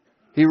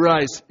 He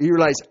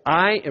realized,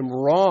 I am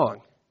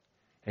wrong.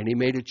 And he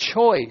made a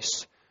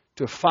choice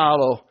to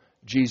follow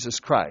Jesus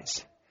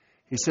Christ.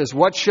 He says,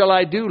 what shall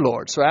I do,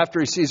 Lord? So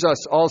after he sees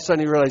us, all of a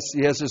sudden he realizes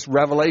he has this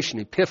revelation,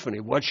 epiphany.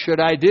 What should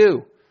I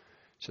do?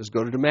 He says,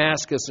 go to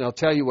Damascus and I'll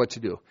tell you what to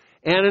do.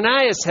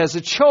 Ananias has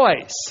a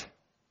choice.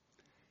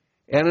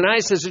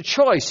 Ananias has a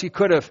choice. He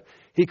could have,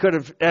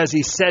 as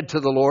he said to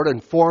the Lord,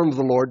 informed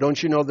the Lord,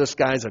 don't you know this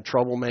guy's a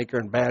troublemaker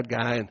and bad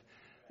guy? And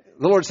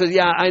the Lord said,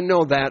 yeah, I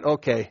know that.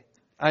 Okay,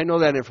 I know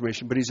that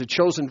information, but he's a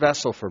chosen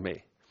vessel for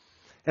me.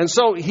 And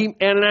so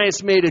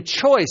Ananias made a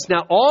choice.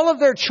 Now, all of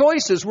their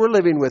choices we're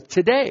living with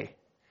today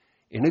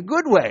in a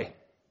good way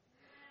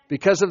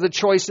because of the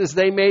choices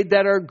they made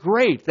that are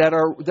great, that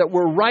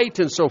were right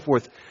and so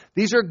forth.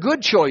 These are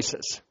good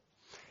choices.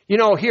 You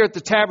know, here at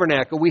the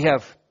Tabernacle, we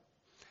have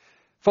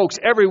folks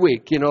every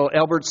week. You know,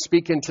 Albert's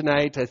speaking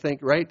tonight, I think,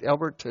 right,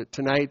 Albert,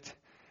 tonight.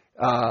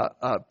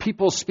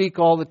 People speak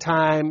all the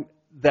time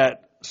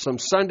that some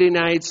Sunday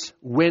nights,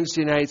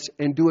 Wednesday nights,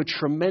 and do a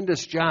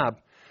tremendous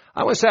job.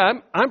 I want to say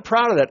I'm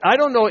proud of that. I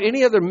don't know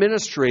any other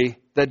ministry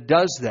that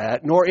does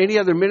that, nor any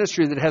other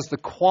ministry that has the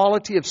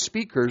quality of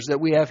speakers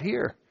that we have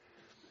here.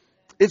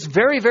 It's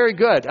very, very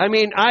good. I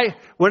mean,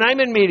 when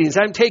I'm in meetings,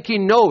 I'm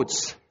taking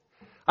notes.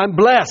 I'm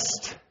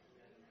blessed.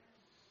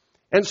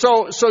 And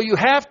so you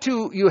have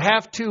to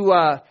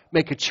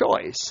make a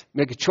choice.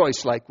 Make a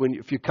choice, like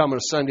if you come on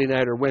a Sunday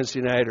night or Wednesday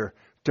night or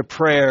to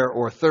prayer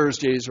or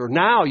Thursdays, or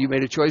now you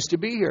made a choice to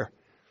be here.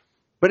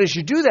 But as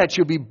you do that,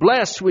 you'll be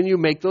blessed when you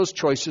make those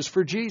choices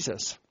for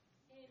Jesus.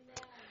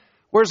 Amen.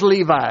 Where's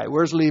Levi?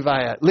 Where's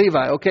Levi at?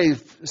 Levi, okay,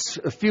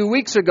 a few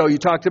weeks ago you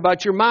talked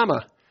about your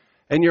mama.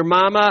 And your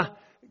mama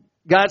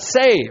got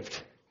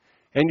saved.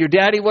 And your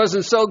daddy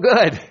wasn't so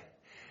good.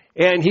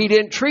 And he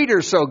didn't treat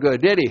her so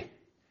good, did he?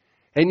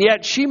 And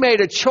yet she made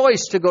a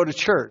choice to go to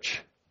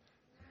church.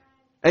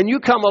 And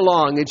you come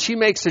along and she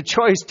makes a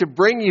choice to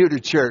bring you to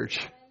church.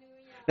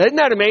 Isn't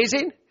that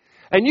amazing?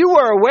 And you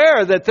were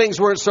aware that things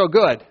weren't so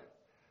good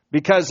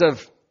because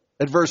of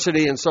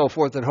adversity and so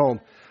forth at home.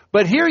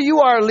 But here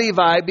you are,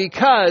 Levi,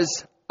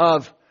 because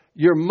of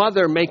your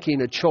mother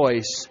making a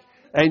choice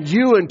and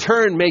you in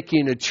turn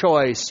making a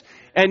choice.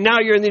 And now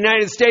you're in the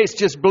United States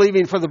just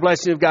believing for the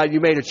blessing of God. You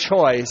made a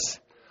choice.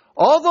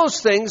 All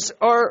those things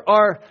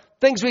are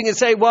things we can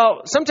say,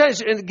 well,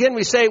 sometimes, and again,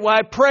 we say, well,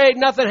 I prayed,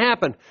 nothing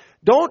happened.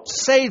 Don't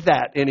say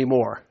that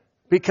anymore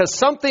because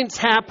something's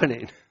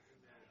happening.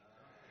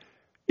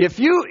 We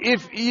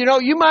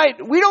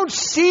don't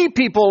see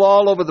people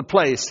all over the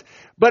place,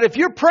 But if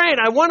you're praying,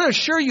 I want to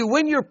assure you,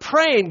 when you're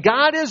praying,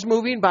 God is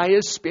moving by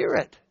His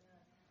Spirit.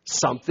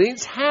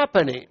 Something's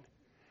happening.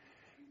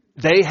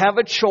 They have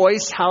a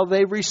choice how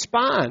they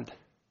respond.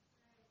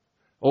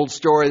 Old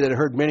story that I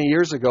heard many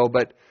years ago,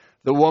 but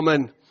the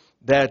woman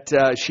that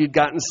she'd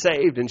gotten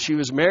saved and she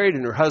was married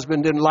and her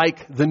husband didn't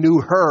like the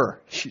new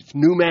her. She's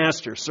new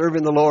master,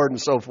 serving the Lord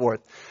and so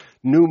forth.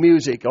 New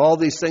music, all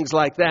these things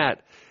like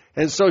that.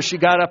 And so she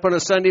got up on a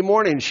Sunday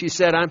morning and she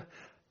said, I'm,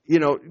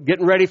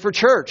 getting ready for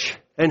church.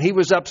 And he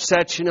was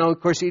upset, of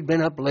course he'd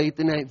been up late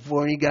the night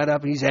before and he got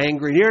up and he's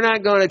angry. You're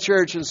not going to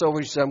church. And so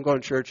she said, I'm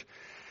going to church.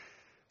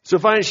 So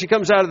finally she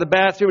comes out of the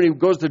bathroom and he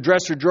goes to the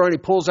dresser drawer and he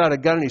pulls out a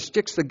gun and he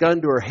sticks the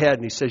gun to her head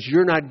and he says,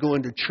 you're not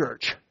going to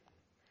church.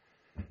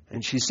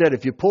 And she said,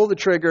 if you pull the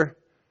trigger,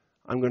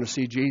 I'm going to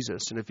see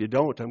Jesus. And if you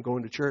don't, I'm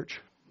going to church.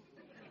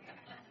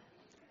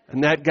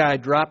 And that guy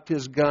dropped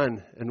his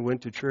gun and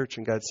went to church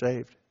and got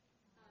saved.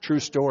 True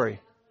story.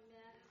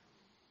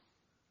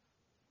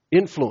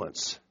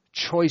 Influence.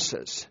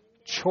 Choices.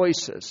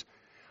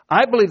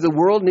 I believe the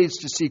world needs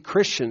to see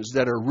Christians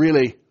that are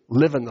really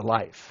living the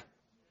life.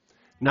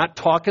 Not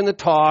talking the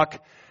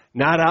talk,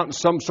 not out in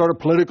some sort of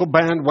political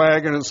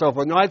bandwagon and so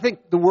forth. No, I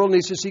think the world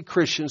needs to see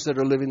Christians that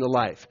are living the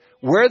life.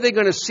 Where are they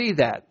going to see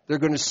that? They're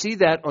going to see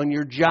that on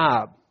your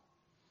job.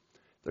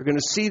 They're going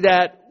to see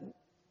that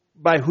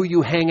by who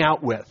you hang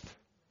out with.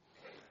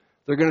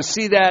 They're going to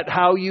see that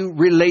how you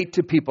relate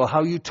to people,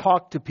 how you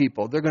talk to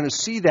people. They're going to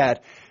see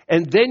that.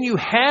 And then you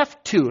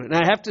have to, and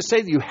I have to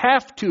say that you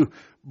have to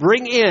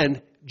bring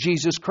in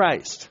Jesus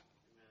Christ.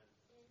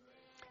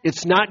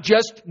 It's not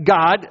just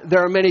God.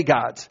 There are many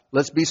gods.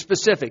 Let's be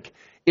specific.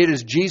 It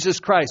is Jesus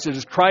Christ. It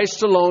is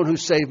Christ alone who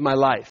saved my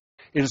life.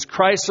 It is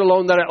Christ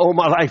alone that I owe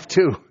my life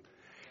to.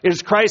 It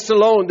is Christ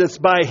alone that's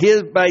by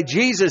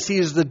Jesus, He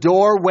is the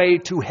doorway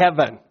to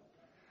heaven.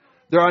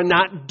 There are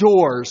not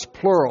doors,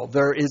 plural.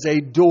 There is a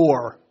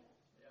door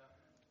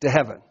to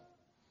heaven.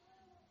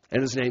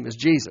 And His name is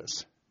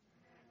Jesus.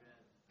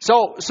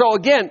 So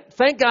again,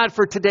 thank God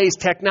for today's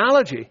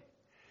technology.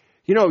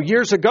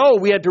 Years ago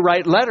we had to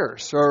write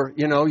letters or,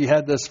 you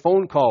had this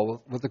phone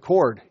call with a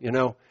cord,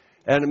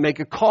 and make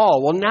a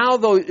call. Well, now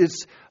though,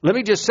 let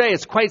me just say,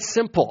 it's quite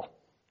simple.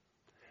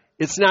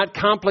 It's not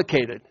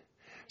complicated.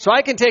 So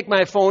I can take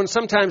my phone.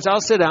 Sometimes I'll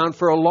sit down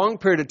for a long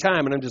period of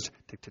time and I'm just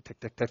tick, tick, tick,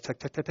 tick, tick, tick,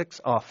 tick, tick, tick,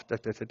 off,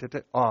 tick, tick, tick, tick,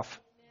 tick,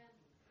 off.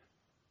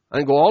 I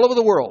can go all over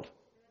the world,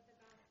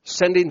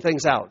 sending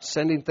things out,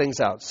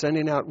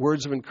 sending out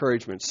words of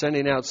encouragement,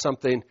 sending out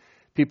something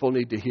people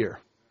need to hear,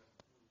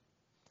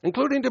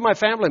 including to my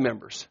family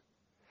members.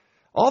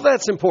 All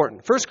that's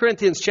important. 1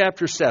 Corinthians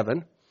chapter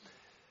 7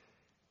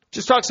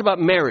 just talks about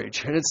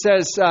marriage. And it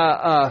says,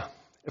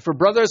 if her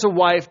brother has a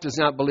wife, does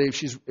not believe,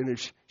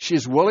 she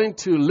is willing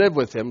to live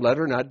with him, let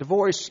him not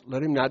divorce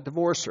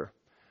her.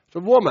 If a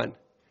woman,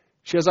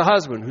 she has a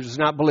husband who does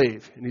not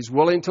believe, and he's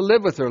willing to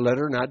live with her, let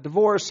her not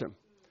divorce him.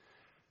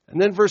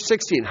 And then verse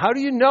 16, how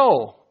do you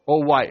know, O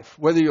wife,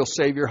 whether you'll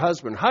save your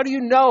husband? How do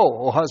you know,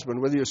 O husband,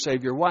 whether you'll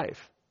save your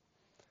wife?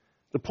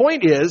 The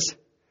point is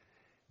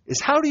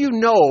how do you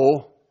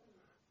know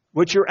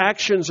what your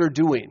actions are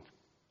doing?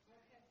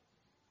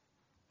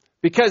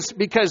 Because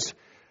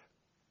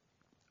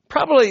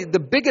probably the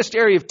biggest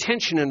area of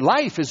tension in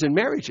life is in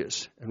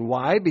marriages. And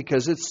why?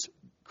 Because it's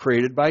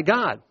created by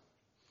God.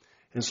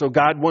 And so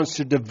God wants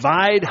to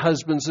divide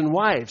husbands and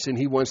wives, and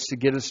He wants to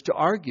get us to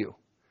argue.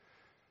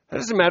 It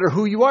doesn't matter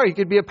who you are. You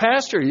could be a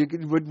pastor.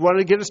 Would want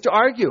to get us to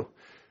argue.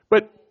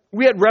 But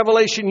we had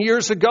revelation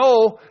years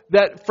ago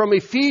that from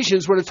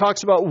Ephesians, when it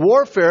talks about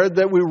warfare,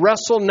 that we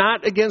wrestle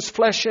not against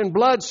flesh and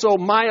blood. So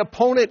my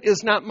opponent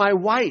is not my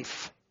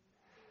wife.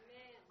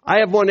 I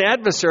have one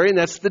adversary, and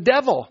that's the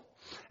devil.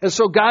 And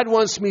so God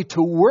wants me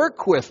to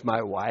work with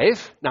my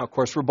wife. Now, of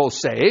course, we're both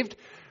saved.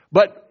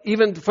 But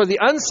even for the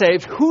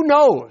unsaved, who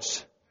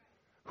knows?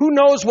 Who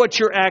knows what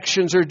your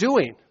actions are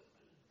doing?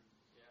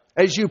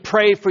 As you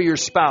pray for your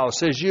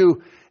spouse, as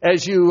you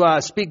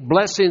speak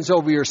blessings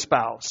over your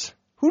spouse.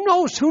 Who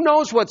knows? Who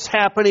knows what's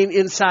happening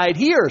inside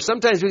here?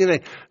 Sometimes we can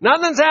think,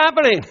 nothing's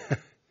happening.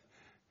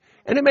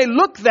 And it may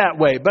look that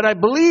way, but I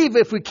believe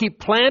if we keep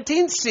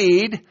planting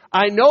seed,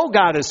 I know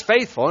God is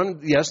faithful.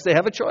 And yes, they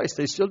have a choice.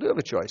 They still do have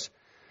a choice.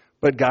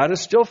 But God is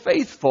still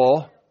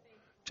faithful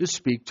to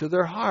speak to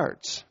their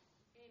hearts.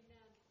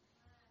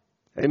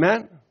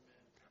 Amen?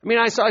 I mean,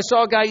 I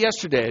saw a guy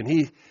yesterday,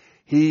 and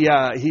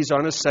he's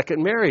on his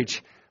second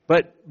marriage.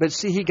 But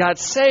see, he got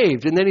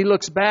saved, and then he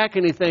looks back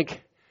and he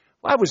think,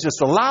 well, I was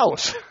just a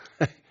louse.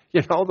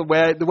 The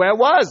way I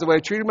was, the way I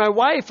treated my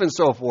wife and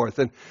so forth.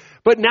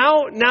 But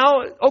now,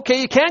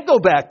 okay, you can't go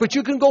back, but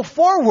you can go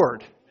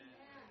forward.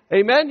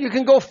 Amen? You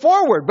can go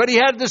forward. But he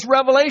had this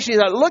revelation. He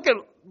thought, look,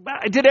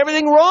 I did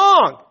everything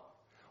wrong.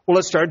 Well,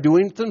 let's start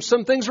doing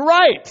some things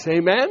right.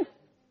 Amen?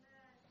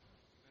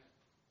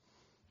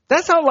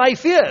 That's how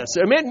life is.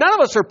 I mean, none of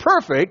us are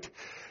perfect.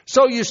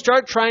 So you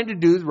start trying to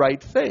do the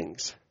right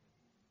things.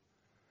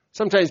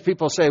 Sometimes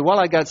people say, well,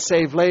 I got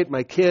saved late.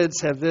 My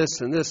kids have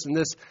this and this and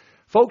this.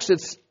 Folks,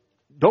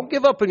 don't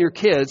give up on your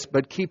kids,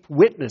 but keep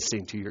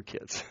witnessing to your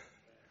kids.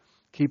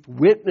 Keep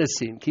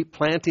witnessing. Keep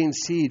planting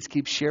seeds.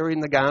 Keep sharing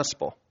the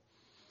gospel.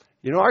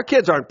 You know, our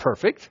kids aren't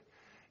perfect.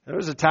 There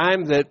was a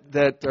time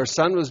that our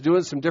son was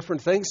doing some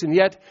different things, and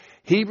yet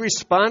he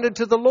responded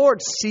to the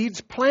Lord.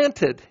 Seeds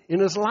planted in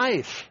his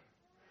life.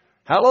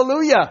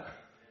 Hallelujah.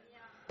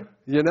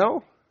 You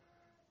know?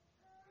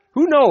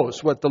 Who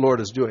knows what the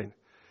Lord is doing?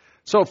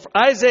 So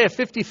Isaiah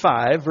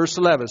 55, verse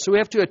 11. So we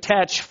have to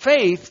attach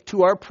faith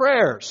to our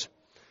prayers.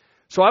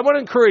 So I want to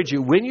encourage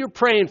you, when you're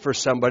praying for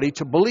somebody,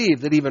 to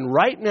believe that even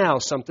right now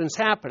something's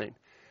happening.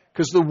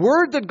 Because the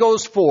word that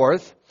goes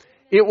forth,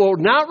 it will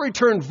not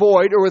return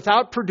void or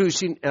without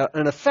producing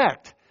an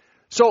effect.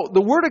 So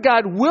the Word of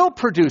God will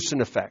produce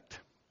an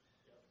effect.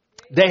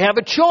 They have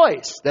a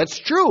choice. That's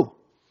true.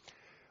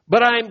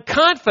 But I'm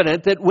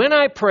confident that when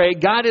I pray,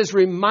 God is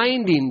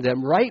reminding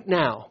them right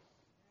now.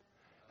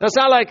 That's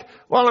not like,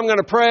 well, I'm going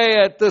to pray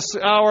at this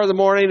hour of the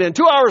morning and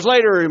 2 hours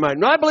later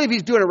remind. No, I believe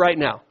He's doing it right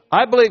now.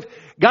 I believe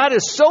God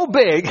is so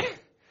big.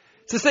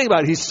 Just think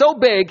about it. He's so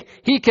big,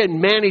 He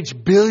can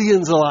manage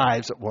billions of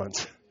lives at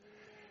once.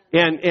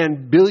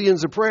 And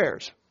billions of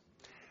prayers.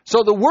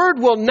 So the word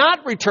will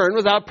not return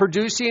without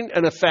producing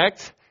an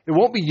effect. It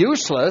won't be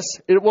useless.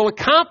 It will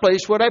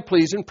accomplish what I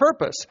please and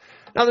purpose.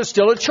 Now there's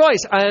still a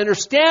choice. I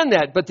understand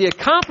that. But the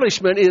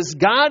accomplishment is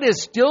God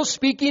is still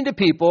speaking to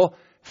people,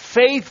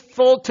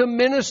 faithful to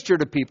minister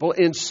to people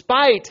in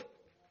spite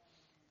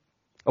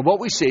of what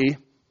we see.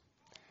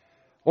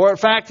 Or in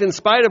fact, in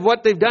spite of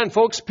what they've done.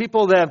 Folks,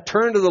 people that have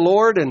turned to the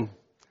Lord in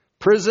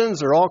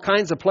prisons or all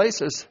kinds of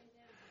places.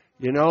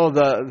 You know,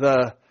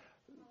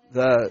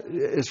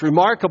 it's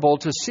remarkable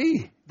to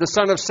see. The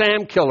Son of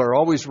Sam killer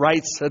always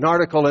writes an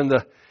article in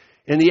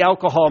the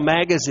Alcohol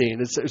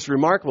magazine. It's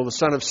remarkable. The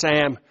Son of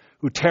Sam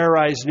who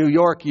terrorized New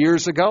York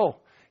years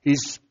ago.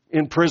 He's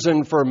in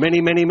prison for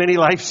many, many, many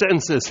life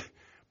sentences.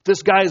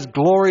 This guy is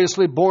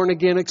gloriously born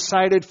again,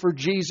 excited for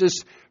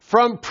Jesus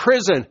from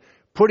prison,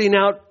 putting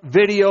out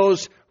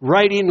videos,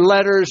 writing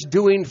letters,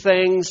 doing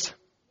things.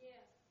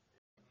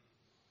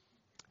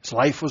 His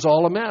life was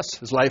all a mess.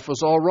 His life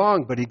was all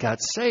wrong, but he got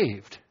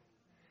saved.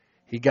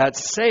 He got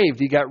saved.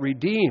 He got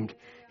redeemed.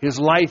 His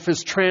life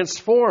is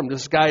transformed.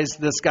 This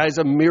guy's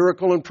a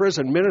miracle in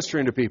prison,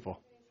 ministering to people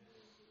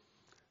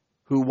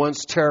who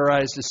once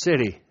terrorized a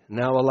city,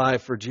 now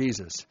alive for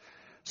Jesus.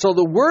 So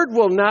the word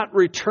will not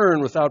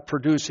return without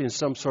producing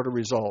some sort of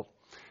result.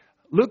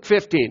 Luke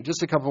 15,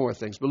 just a couple more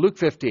things, but Luke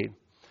 15.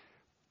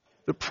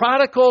 The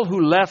prodigal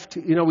who left,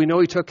 we know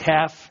he took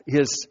half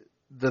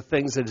the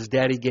things that his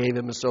daddy gave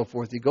him and so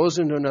forth. He goes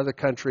into another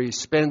country, he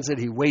spends it,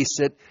 he wastes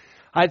it.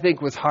 I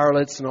think with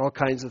harlots and all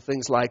kinds of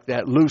things like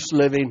that, loose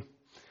living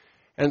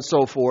and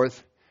so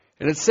forth.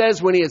 And it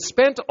says, when he had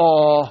spent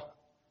all,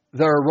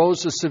 there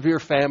arose a severe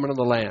famine in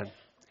the land.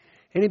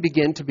 And he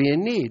began to be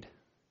in need.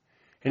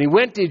 And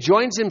he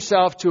joins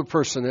himself to a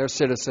person there, a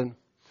citizen,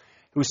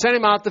 who sent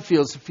him out the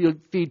fields to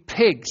feed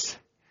pigs.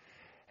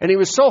 And he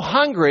was so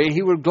hungry,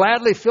 he would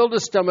gladly fill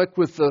his stomach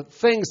with the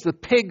things the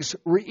pigs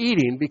were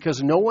eating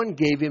because no one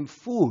gave him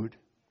food.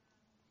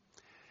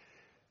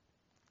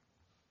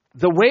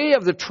 The way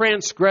of the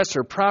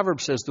transgressor,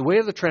 Proverbs says, the way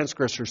of the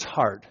transgressor is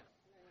hard.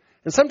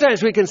 And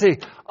sometimes we can say,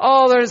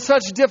 there's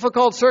such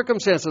difficult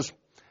circumstances.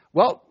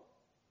 Well,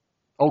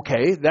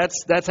 okay,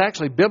 that's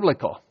actually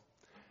biblical.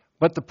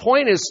 But the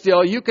point is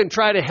still, you can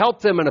try to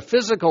help them in a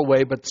physical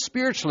way, but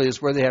spiritually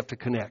is where they have to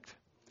connect.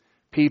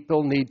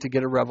 People need to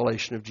get a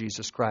revelation of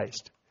Jesus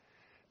Christ.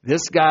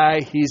 This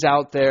guy, he's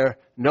out there.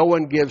 No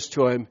one gives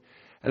to him.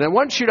 And I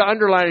want you to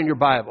underline in your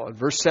Bible, in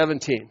verse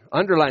 17,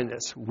 underline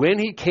this. When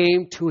he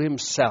came to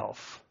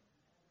himself.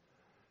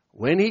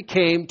 When he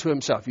came to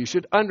himself. You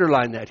should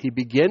underline that. He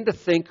began to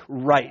think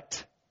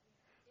right.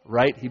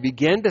 Right? He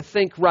began to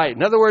think right.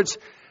 In other words,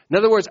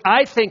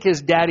 I think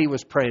his daddy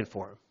was praying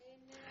for him.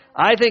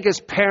 I think his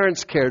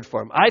parents cared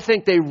for him. I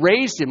think they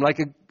raised him like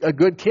a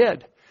good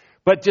kid.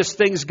 But just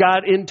things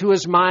got into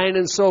his mind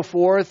and so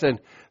forth. And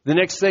the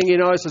next thing you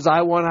know, he says,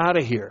 I want out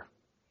of here.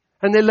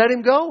 And they let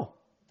him go.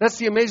 That's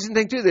the amazing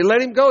thing too. They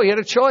let him go. He had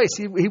a choice.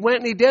 He went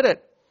and he did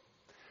it.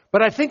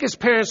 But I think his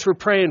parents were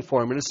praying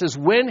for him. And it says,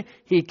 when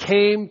he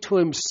came to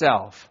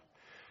himself.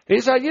 And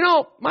he said,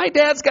 my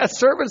dad's got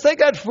servants. They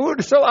got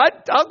food. So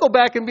I'll go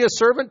back and be a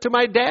servant to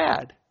my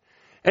dad.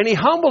 And he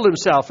humbled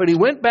himself. And he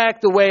went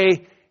back the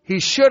way he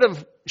should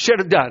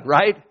have done,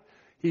 right?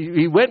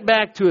 He went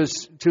back to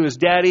his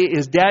daddy.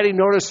 His daddy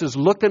noticed is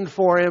looking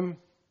for him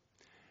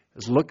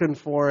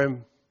to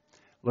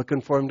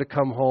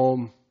come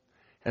home.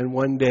 And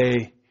one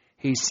day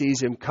he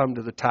sees him come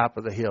to the top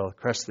of the hill,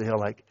 crest the hill,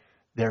 like,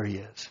 there he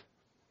is.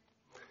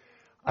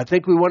 I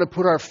think we want to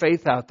put our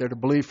faith out there to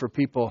believe for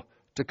people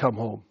to come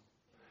home.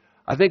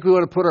 I think we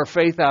want to put our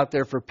faith out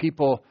there for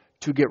people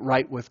to get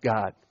right with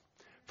God,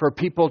 for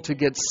people to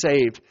get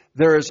saved.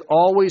 There is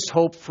always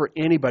hope for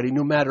anybody,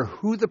 no matter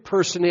who the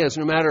person is,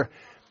 no matter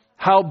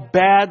how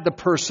bad the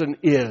person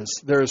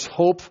is. There is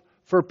hope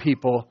for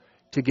people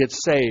to get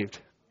saved.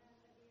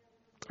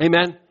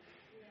 Amen?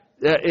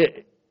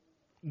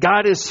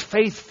 God is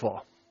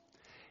faithful.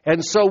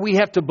 And so we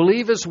have to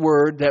believe His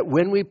Word that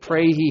when we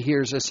pray, He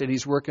hears us and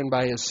He's working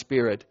by His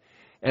Spirit.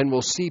 And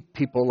we'll see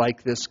people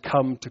like this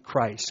come to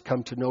Christ,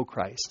 come to know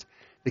Christ.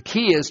 The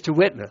key is to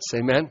witness.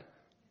 Amen?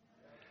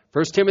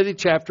 1 Timothy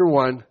chapter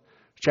 1,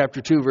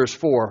 chapter 2, verse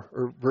 4,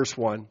 or verse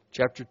 1.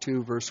 Chapter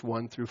 2, verse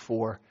 1 through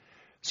 4.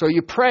 So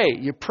you pray.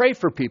 You pray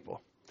for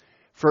people.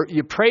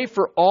 You pray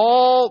for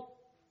all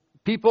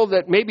people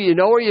that maybe you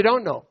know or you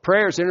don't know.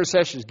 Prayers,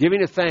 intercessions,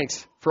 giving of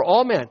thanks for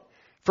all men.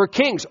 For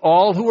kings,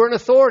 all who are in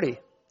authority.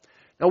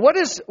 Now, what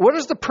is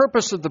the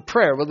purpose of the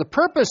prayer? Well, the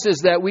purpose is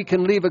that we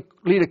can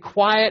lead a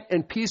quiet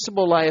and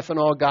peaceable life in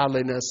all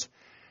godliness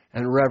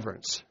and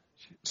reverence.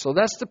 So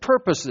that's the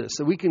purpose of this,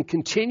 that we can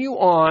continue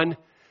on.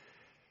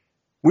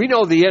 We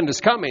know the end is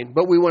coming,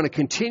 but we want to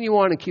continue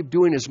on and keep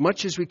doing as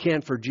much as we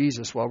can for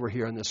Jesus while we're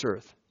here on this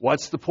earth.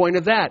 What's the point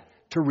of that?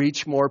 To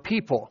reach more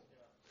people.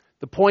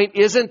 The point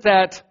isn't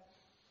that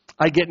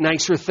I get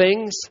nicer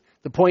things.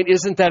 The point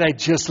isn't that I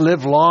just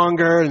live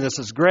longer and this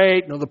is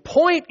great. No, the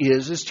point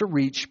is to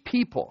reach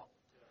people.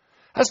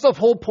 That's the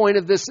whole point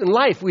of this in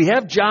life. We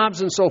have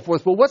jobs and so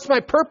forth. But what's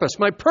my purpose?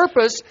 My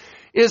purpose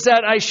is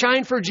that I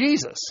shine for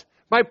Jesus.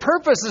 My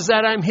purpose is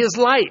that I'm His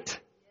light.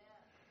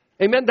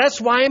 Amen. That's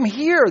why I'm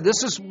here.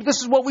 This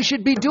is what we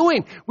should be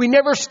doing. We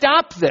never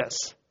stop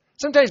this.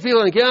 Sometimes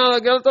people think,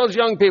 let those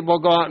young people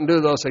go out and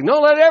do those things. No,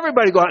 let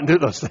everybody go out and do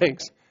those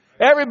things.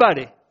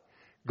 Everybody.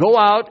 Go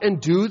out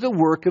and do the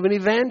work of an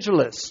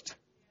evangelist.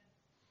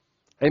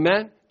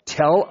 Amen?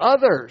 Tell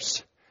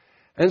others.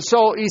 And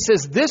so he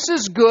says, this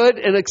is good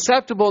and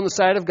acceptable in the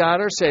sight of God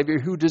our Savior,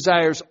 who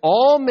desires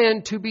all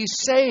men to be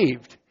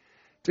saved,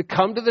 to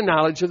come to the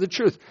knowledge of the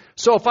truth.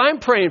 So if I'm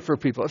praying for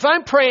people, if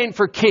I'm praying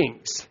for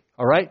kings,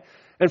 all right,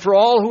 and for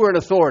all who are in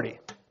authority,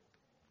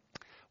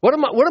 what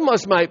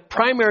was my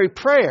primary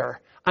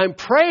prayer? I'm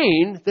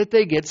praying that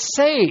they get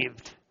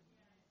saved.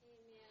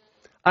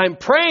 I'm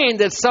praying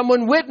that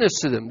someone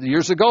witnessed to them.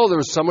 Years ago, there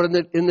was someone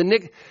in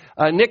the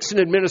Nixon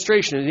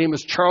administration. His name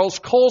was Charles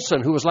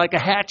Colson, who was like a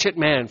hatchet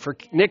man for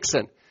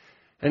Nixon.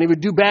 And he would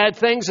do bad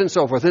things and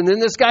so forth. And then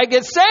this guy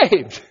gets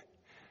saved.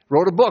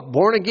 Wrote a book,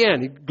 Born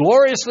Again. He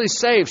gloriously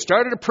saved,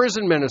 started a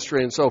prison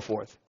ministry and so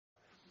forth.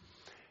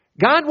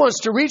 God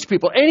wants to reach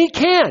people, and He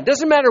can.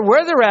 Doesn't matter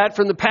where they're at,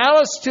 from the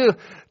palace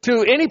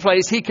to any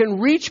place, He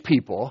can reach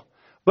people.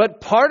 But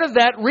part of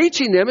that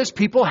reaching them is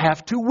people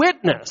have to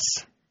witness.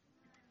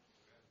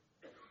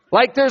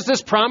 Like there's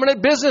this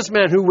prominent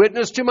businessman who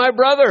witnessed to my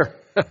brother.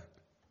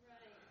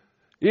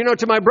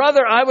 To my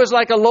brother, I was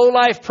like a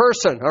low-life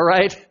person, all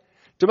right?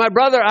 To my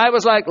brother, I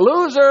was like,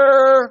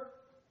 loser.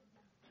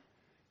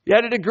 You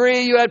had a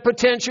degree, you had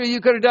potential,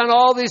 you could have done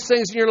all these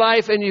things in your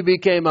life, and you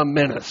became a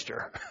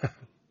minister.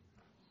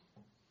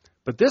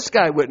 But this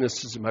guy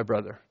witnesses to my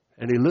brother,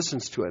 and he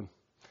listens to him.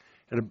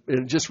 And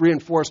it just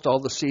reinforced all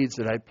the seeds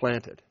that I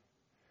planted.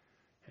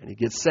 And he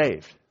gets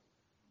saved.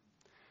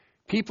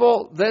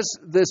 People,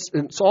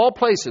 it's all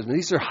places, and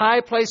these are high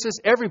places,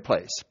 every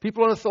place.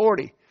 People in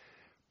authority.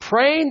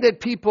 Praying that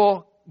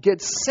people get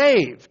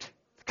saved,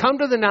 come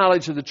to the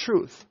knowledge of the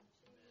truth.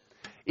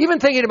 Even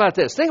thinking about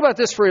this. Think about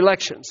this for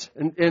elections.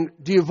 And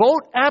do you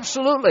vote?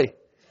 Absolutely.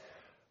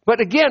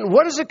 But again,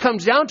 what does it come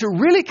down to?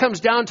 Really comes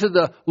down to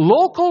the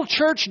local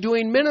church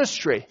doing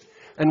ministry.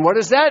 And what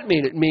does that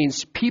mean? It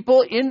means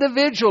people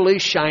individually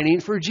shining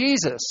for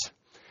Jesus.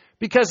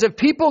 Because if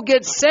people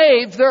get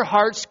saved, their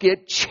hearts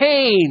get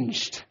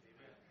changed.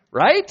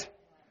 Right?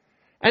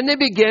 And they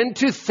begin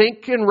to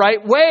think in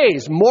right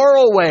ways,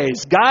 moral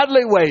ways,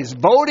 godly ways,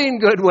 voting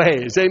good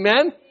ways.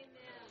 Amen?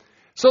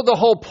 So the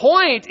whole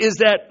point is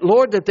that,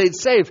 Lord, that they'd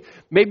save.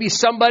 Maybe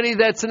somebody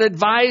that's an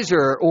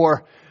advisor,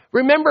 or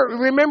remember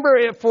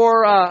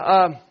for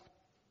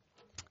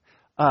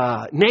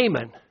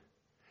Naaman.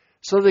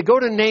 So they go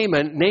to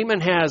Naaman.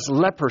 Naaman has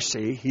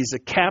leprosy. He's a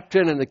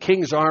captain in the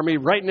king's army,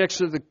 right next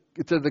to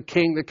the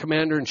king, the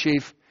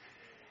commander-in-chief.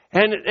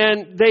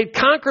 And they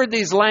conquered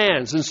these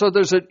lands. And so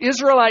there's an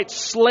Israelite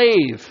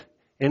slave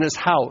in his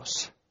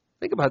house.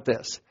 Think about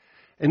this.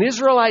 An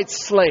Israelite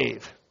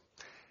slave.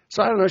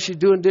 So I don't know, she's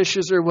doing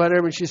dishes or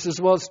whatever. And she says,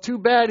 well, it's too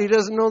bad he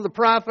doesn't know the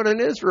prophet in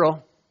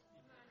Israel.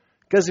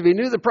 Because if he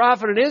knew the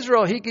prophet in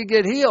Israel, he could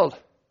get healed.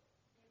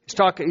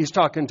 He's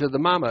talking to the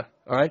mama,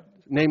 all right?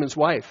 Naaman's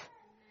wife.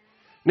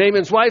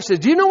 Naaman's wife says,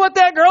 do you know what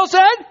that girl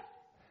said?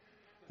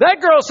 That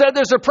girl said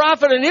there's a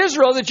prophet in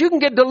Israel that you can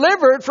get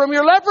delivered from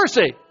your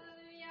leprosy.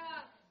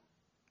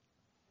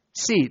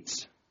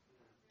 Seeds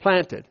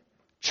planted,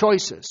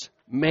 choices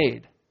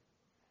made.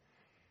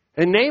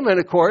 And Naaman,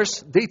 of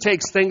course, he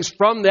takes things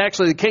from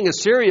the king of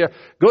Syria,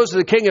 goes to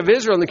the king of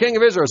Israel, and the king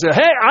of Israel says,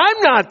 hey,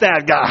 I'm not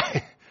that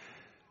guy.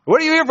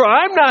 What are you here for?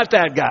 I'm not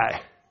that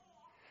guy.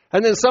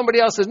 And then somebody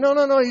else says, no,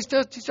 he's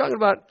talking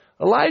about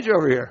Elijah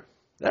over here.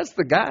 That's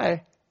the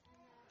guy.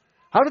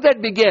 How did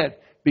that begin?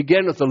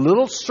 Began with a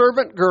little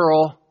servant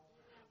girl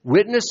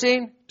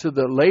witnessing to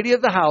the lady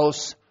of the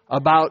house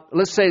about,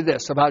 let's say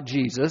this, about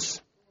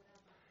Jesus.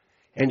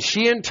 And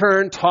she in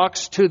turn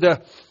talks to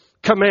the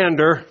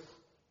commander,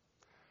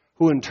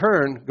 who in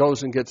turn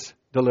goes and gets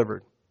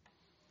delivered.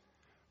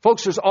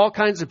 Folks, there's all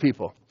kinds of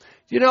people.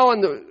 You know,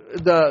 in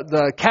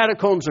the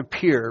catacombs of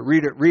Pierre,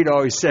 Rita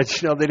always said,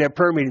 you know, they'd have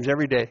prayer meetings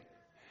every day.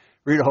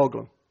 Rita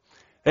Hoagland.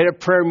 They'd have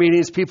prayer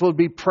meetings, people would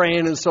be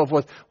praying and so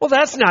forth. Well,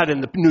 that's not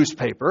in the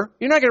newspaper.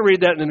 You're not going to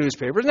read that in the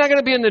newspaper. It's not going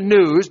to be in the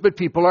news, but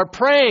people are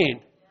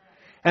praying.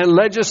 And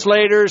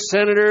legislators,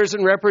 senators,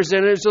 and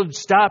representatives will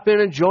stop in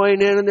and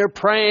join in, and they're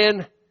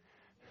praying.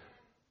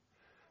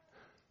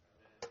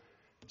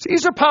 So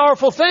these are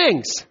powerful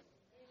things.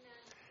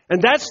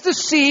 And that's the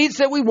seeds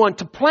that we want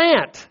to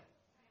plant.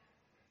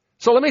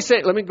 So let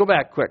me go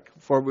back quick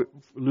before we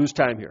lose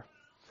time here.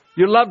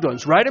 Your loved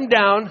ones, write them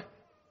down.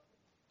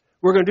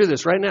 We're going to do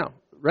this right now.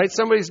 Write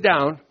somebody's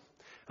down,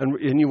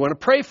 and you want to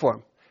pray for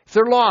them. If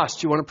they're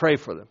lost, you want to pray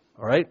for them,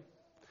 all right?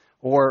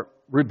 Or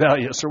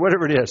rebellious, or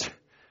whatever it is.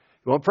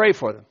 You want to pray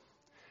for them.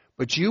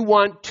 But you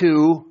want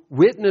to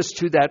witness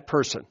to that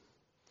person.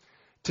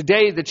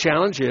 Today, the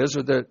challenge is,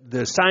 or the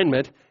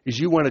assignment, is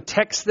you want to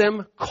text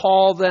them,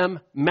 call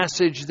them,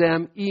 message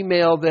them,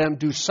 email them,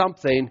 do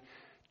something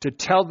to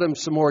tell them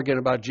some more again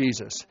about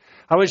Jesus.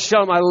 I want to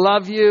tell them, I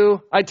love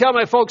you. I told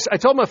my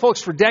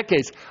folks for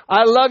decades,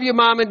 I love you,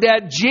 Mom and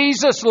Dad.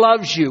 Jesus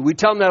loves you. We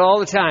tell them that all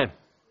the time.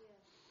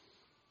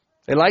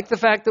 They liked the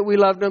fact that we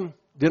loved them,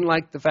 didn't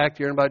like the fact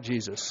hearing about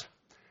Jesus.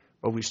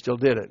 But we still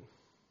did it.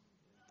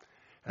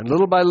 And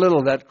little by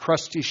little, that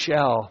crusty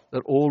shell,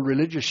 that old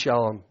religious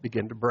shell,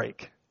 began to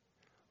break.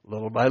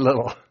 Little by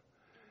little.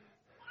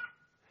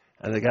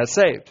 And they got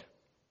saved.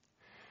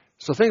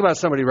 So think about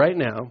somebody right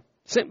now.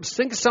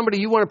 Think of somebody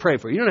you want to pray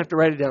for. You don't have to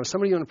write it down.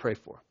 Somebody you want to pray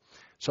for.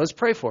 So let's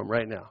pray for them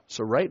right now.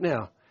 So right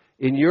now,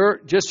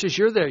 just as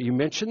you're there, you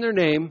mention their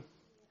name.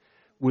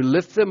 We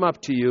lift them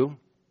up to you.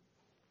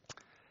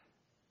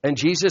 And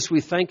Jesus, we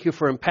thank you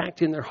for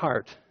impacting their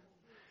heart.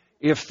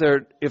 If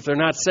they're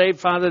not saved,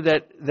 Father,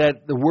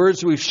 that the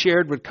words we've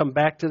shared would come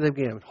back to them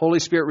again. Holy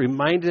Spirit,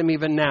 remind them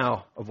even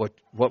now of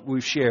what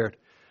we've shared,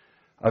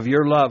 of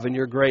your love and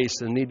your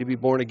grace and need to be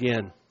born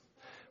again.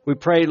 We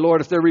pray,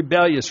 Lord, if they're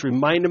rebellious,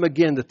 remind them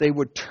again that they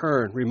would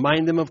turn.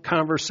 Remind them of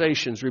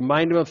conversations.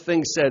 Remind them of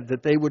things said,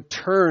 that they would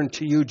turn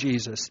to you,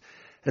 Jesus.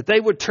 That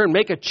they would turn,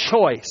 make a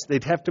choice.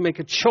 They'd have to make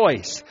a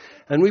choice.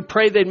 And we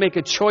pray they'd make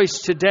a choice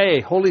today.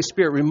 Holy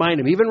Spirit,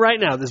 remind them, even right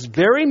now, this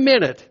very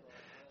minute.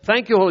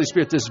 Thank you, Holy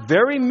Spirit, this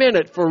very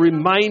minute for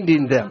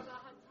reminding them.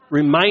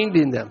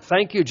 Reminding them.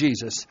 Thank you,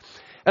 Jesus.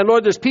 And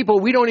Lord, there's people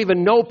we don't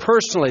even know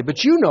personally,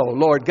 but you know,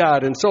 Lord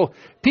God. And so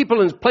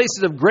people in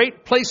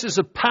great places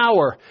of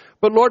power.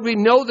 But Lord, we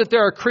know that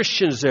there are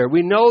Christians there.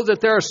 We know that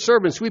there are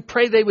servants. We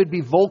pray they would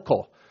be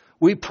vocal.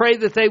 We pray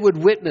that they would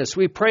witness.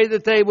 We pray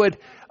that they would,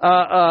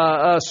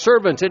 a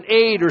servant, an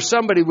aide, or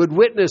somebody would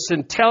witness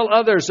and tell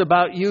others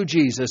about you,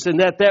 Jesus.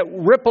 And that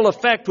ripple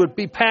effect would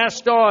be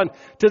passed on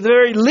to the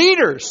very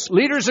leaders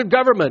of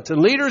government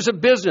and leaders of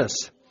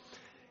business.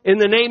 In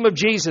the name of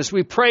Jesus,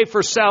 we pray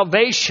for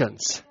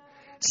salvations,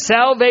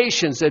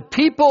 that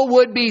people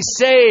would be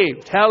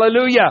saved.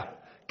 Hallelujah.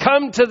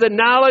 Come to the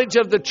knowledge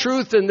of the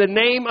truth in the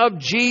name of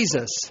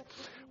Jesus.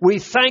 We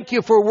thank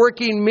you for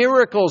working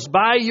miracles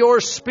by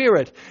your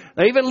Spirit.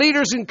 Now, even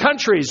leaders in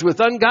countries with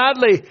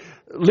ungodly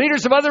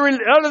leaders of other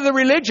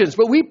religions.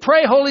 But we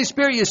pray, Holy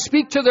Spirit, you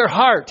speak to their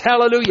heart.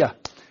 Hallelujah.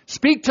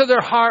 Speak to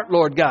their heart,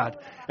 Lord God.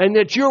 And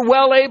that you're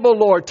well able,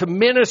 Lord, to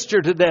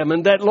minister to them.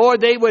 And that,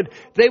 Lord, they would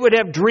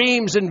have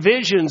dreams and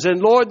visions.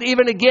 And, Lord,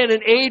 even again,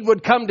 an aide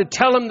would come to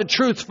tell them the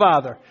truth,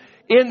 Father,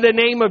 in the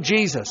name of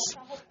Jesus.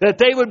 That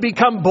they would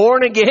become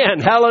born again.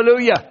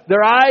 Hallelujah.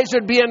 Their eyes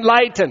would be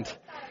enlightened.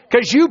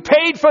 Because you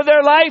paid for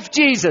their life,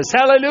 Jesus.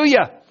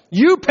 Hallelujah.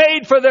 You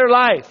paid for their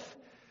life.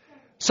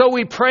 So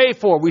we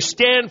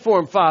stand for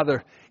them,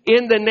 Father,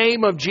 in the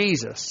name of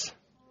Jesus.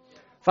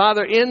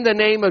 Father, in the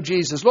name of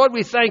Jesus. Lord,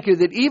 we thank you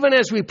that even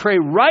as we pray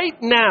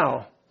right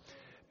now,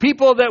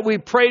 people that we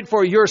prayed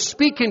for, you're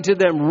speaking to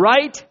them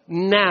right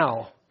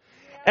now.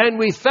 And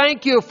we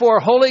thank you for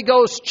Holy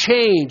Ghost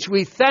change.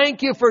 We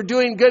thank you for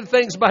doing good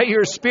things by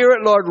your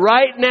Spirit, Lord,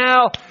 right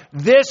now,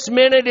 this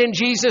minute, in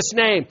Jesus'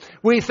 name.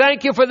 We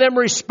thank you for them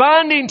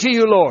responding to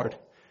you, Lord,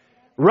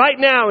 right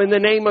now in the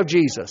name of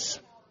Jesus.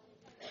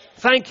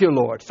 Thank you,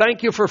 Lord.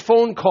 Thank you for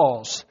phone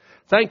calls.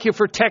 Thank you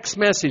for text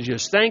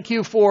messages. Thank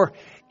you for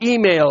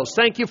emails.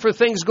 Thank you for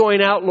things going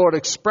out, Lord,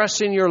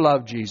 expressing your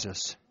love,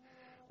 Jesus.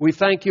 We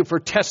thank you for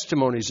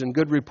testimonies and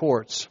good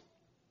reports.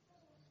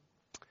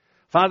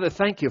 Father,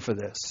 thank you for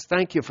this.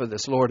 Thank you for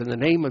this, Lord, in the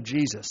name of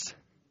Jesus.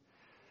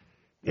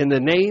 In the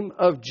name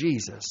of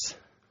Jesus.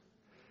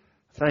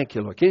 Thank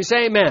you, Lord. Can you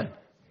say amen?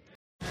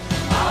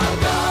 Our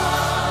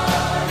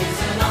God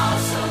is an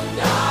awesome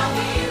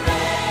God. He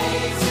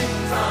reigns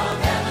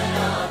from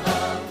heaven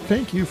above.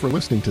 Thank you for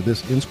listening to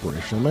this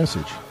inspirational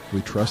message.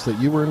 We trust that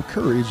you were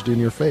encouraged in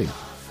your faith.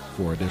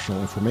 For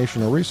additional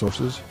information or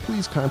resources,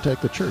 please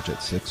contact the church at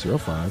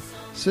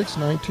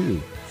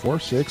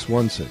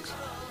 605-692-4616.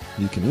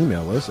 You can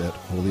email us at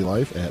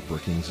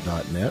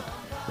holylife@brookings.net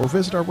or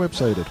visit our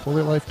website at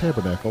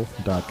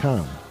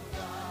holylifetabernacle.com.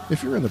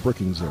 If you're in the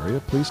Brookings area,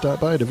 please stop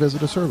by to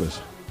visit a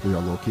service. We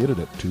are located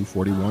at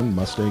 241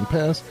 Mustang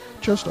Pass,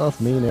 just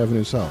off Main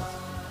Avenue South.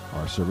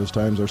 Our service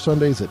times are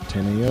Sundays at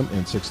 10 a.m.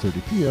 and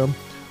 6:30 p.m.,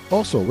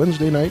 also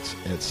Wednesday nights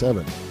at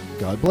 7.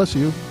 God bless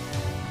you.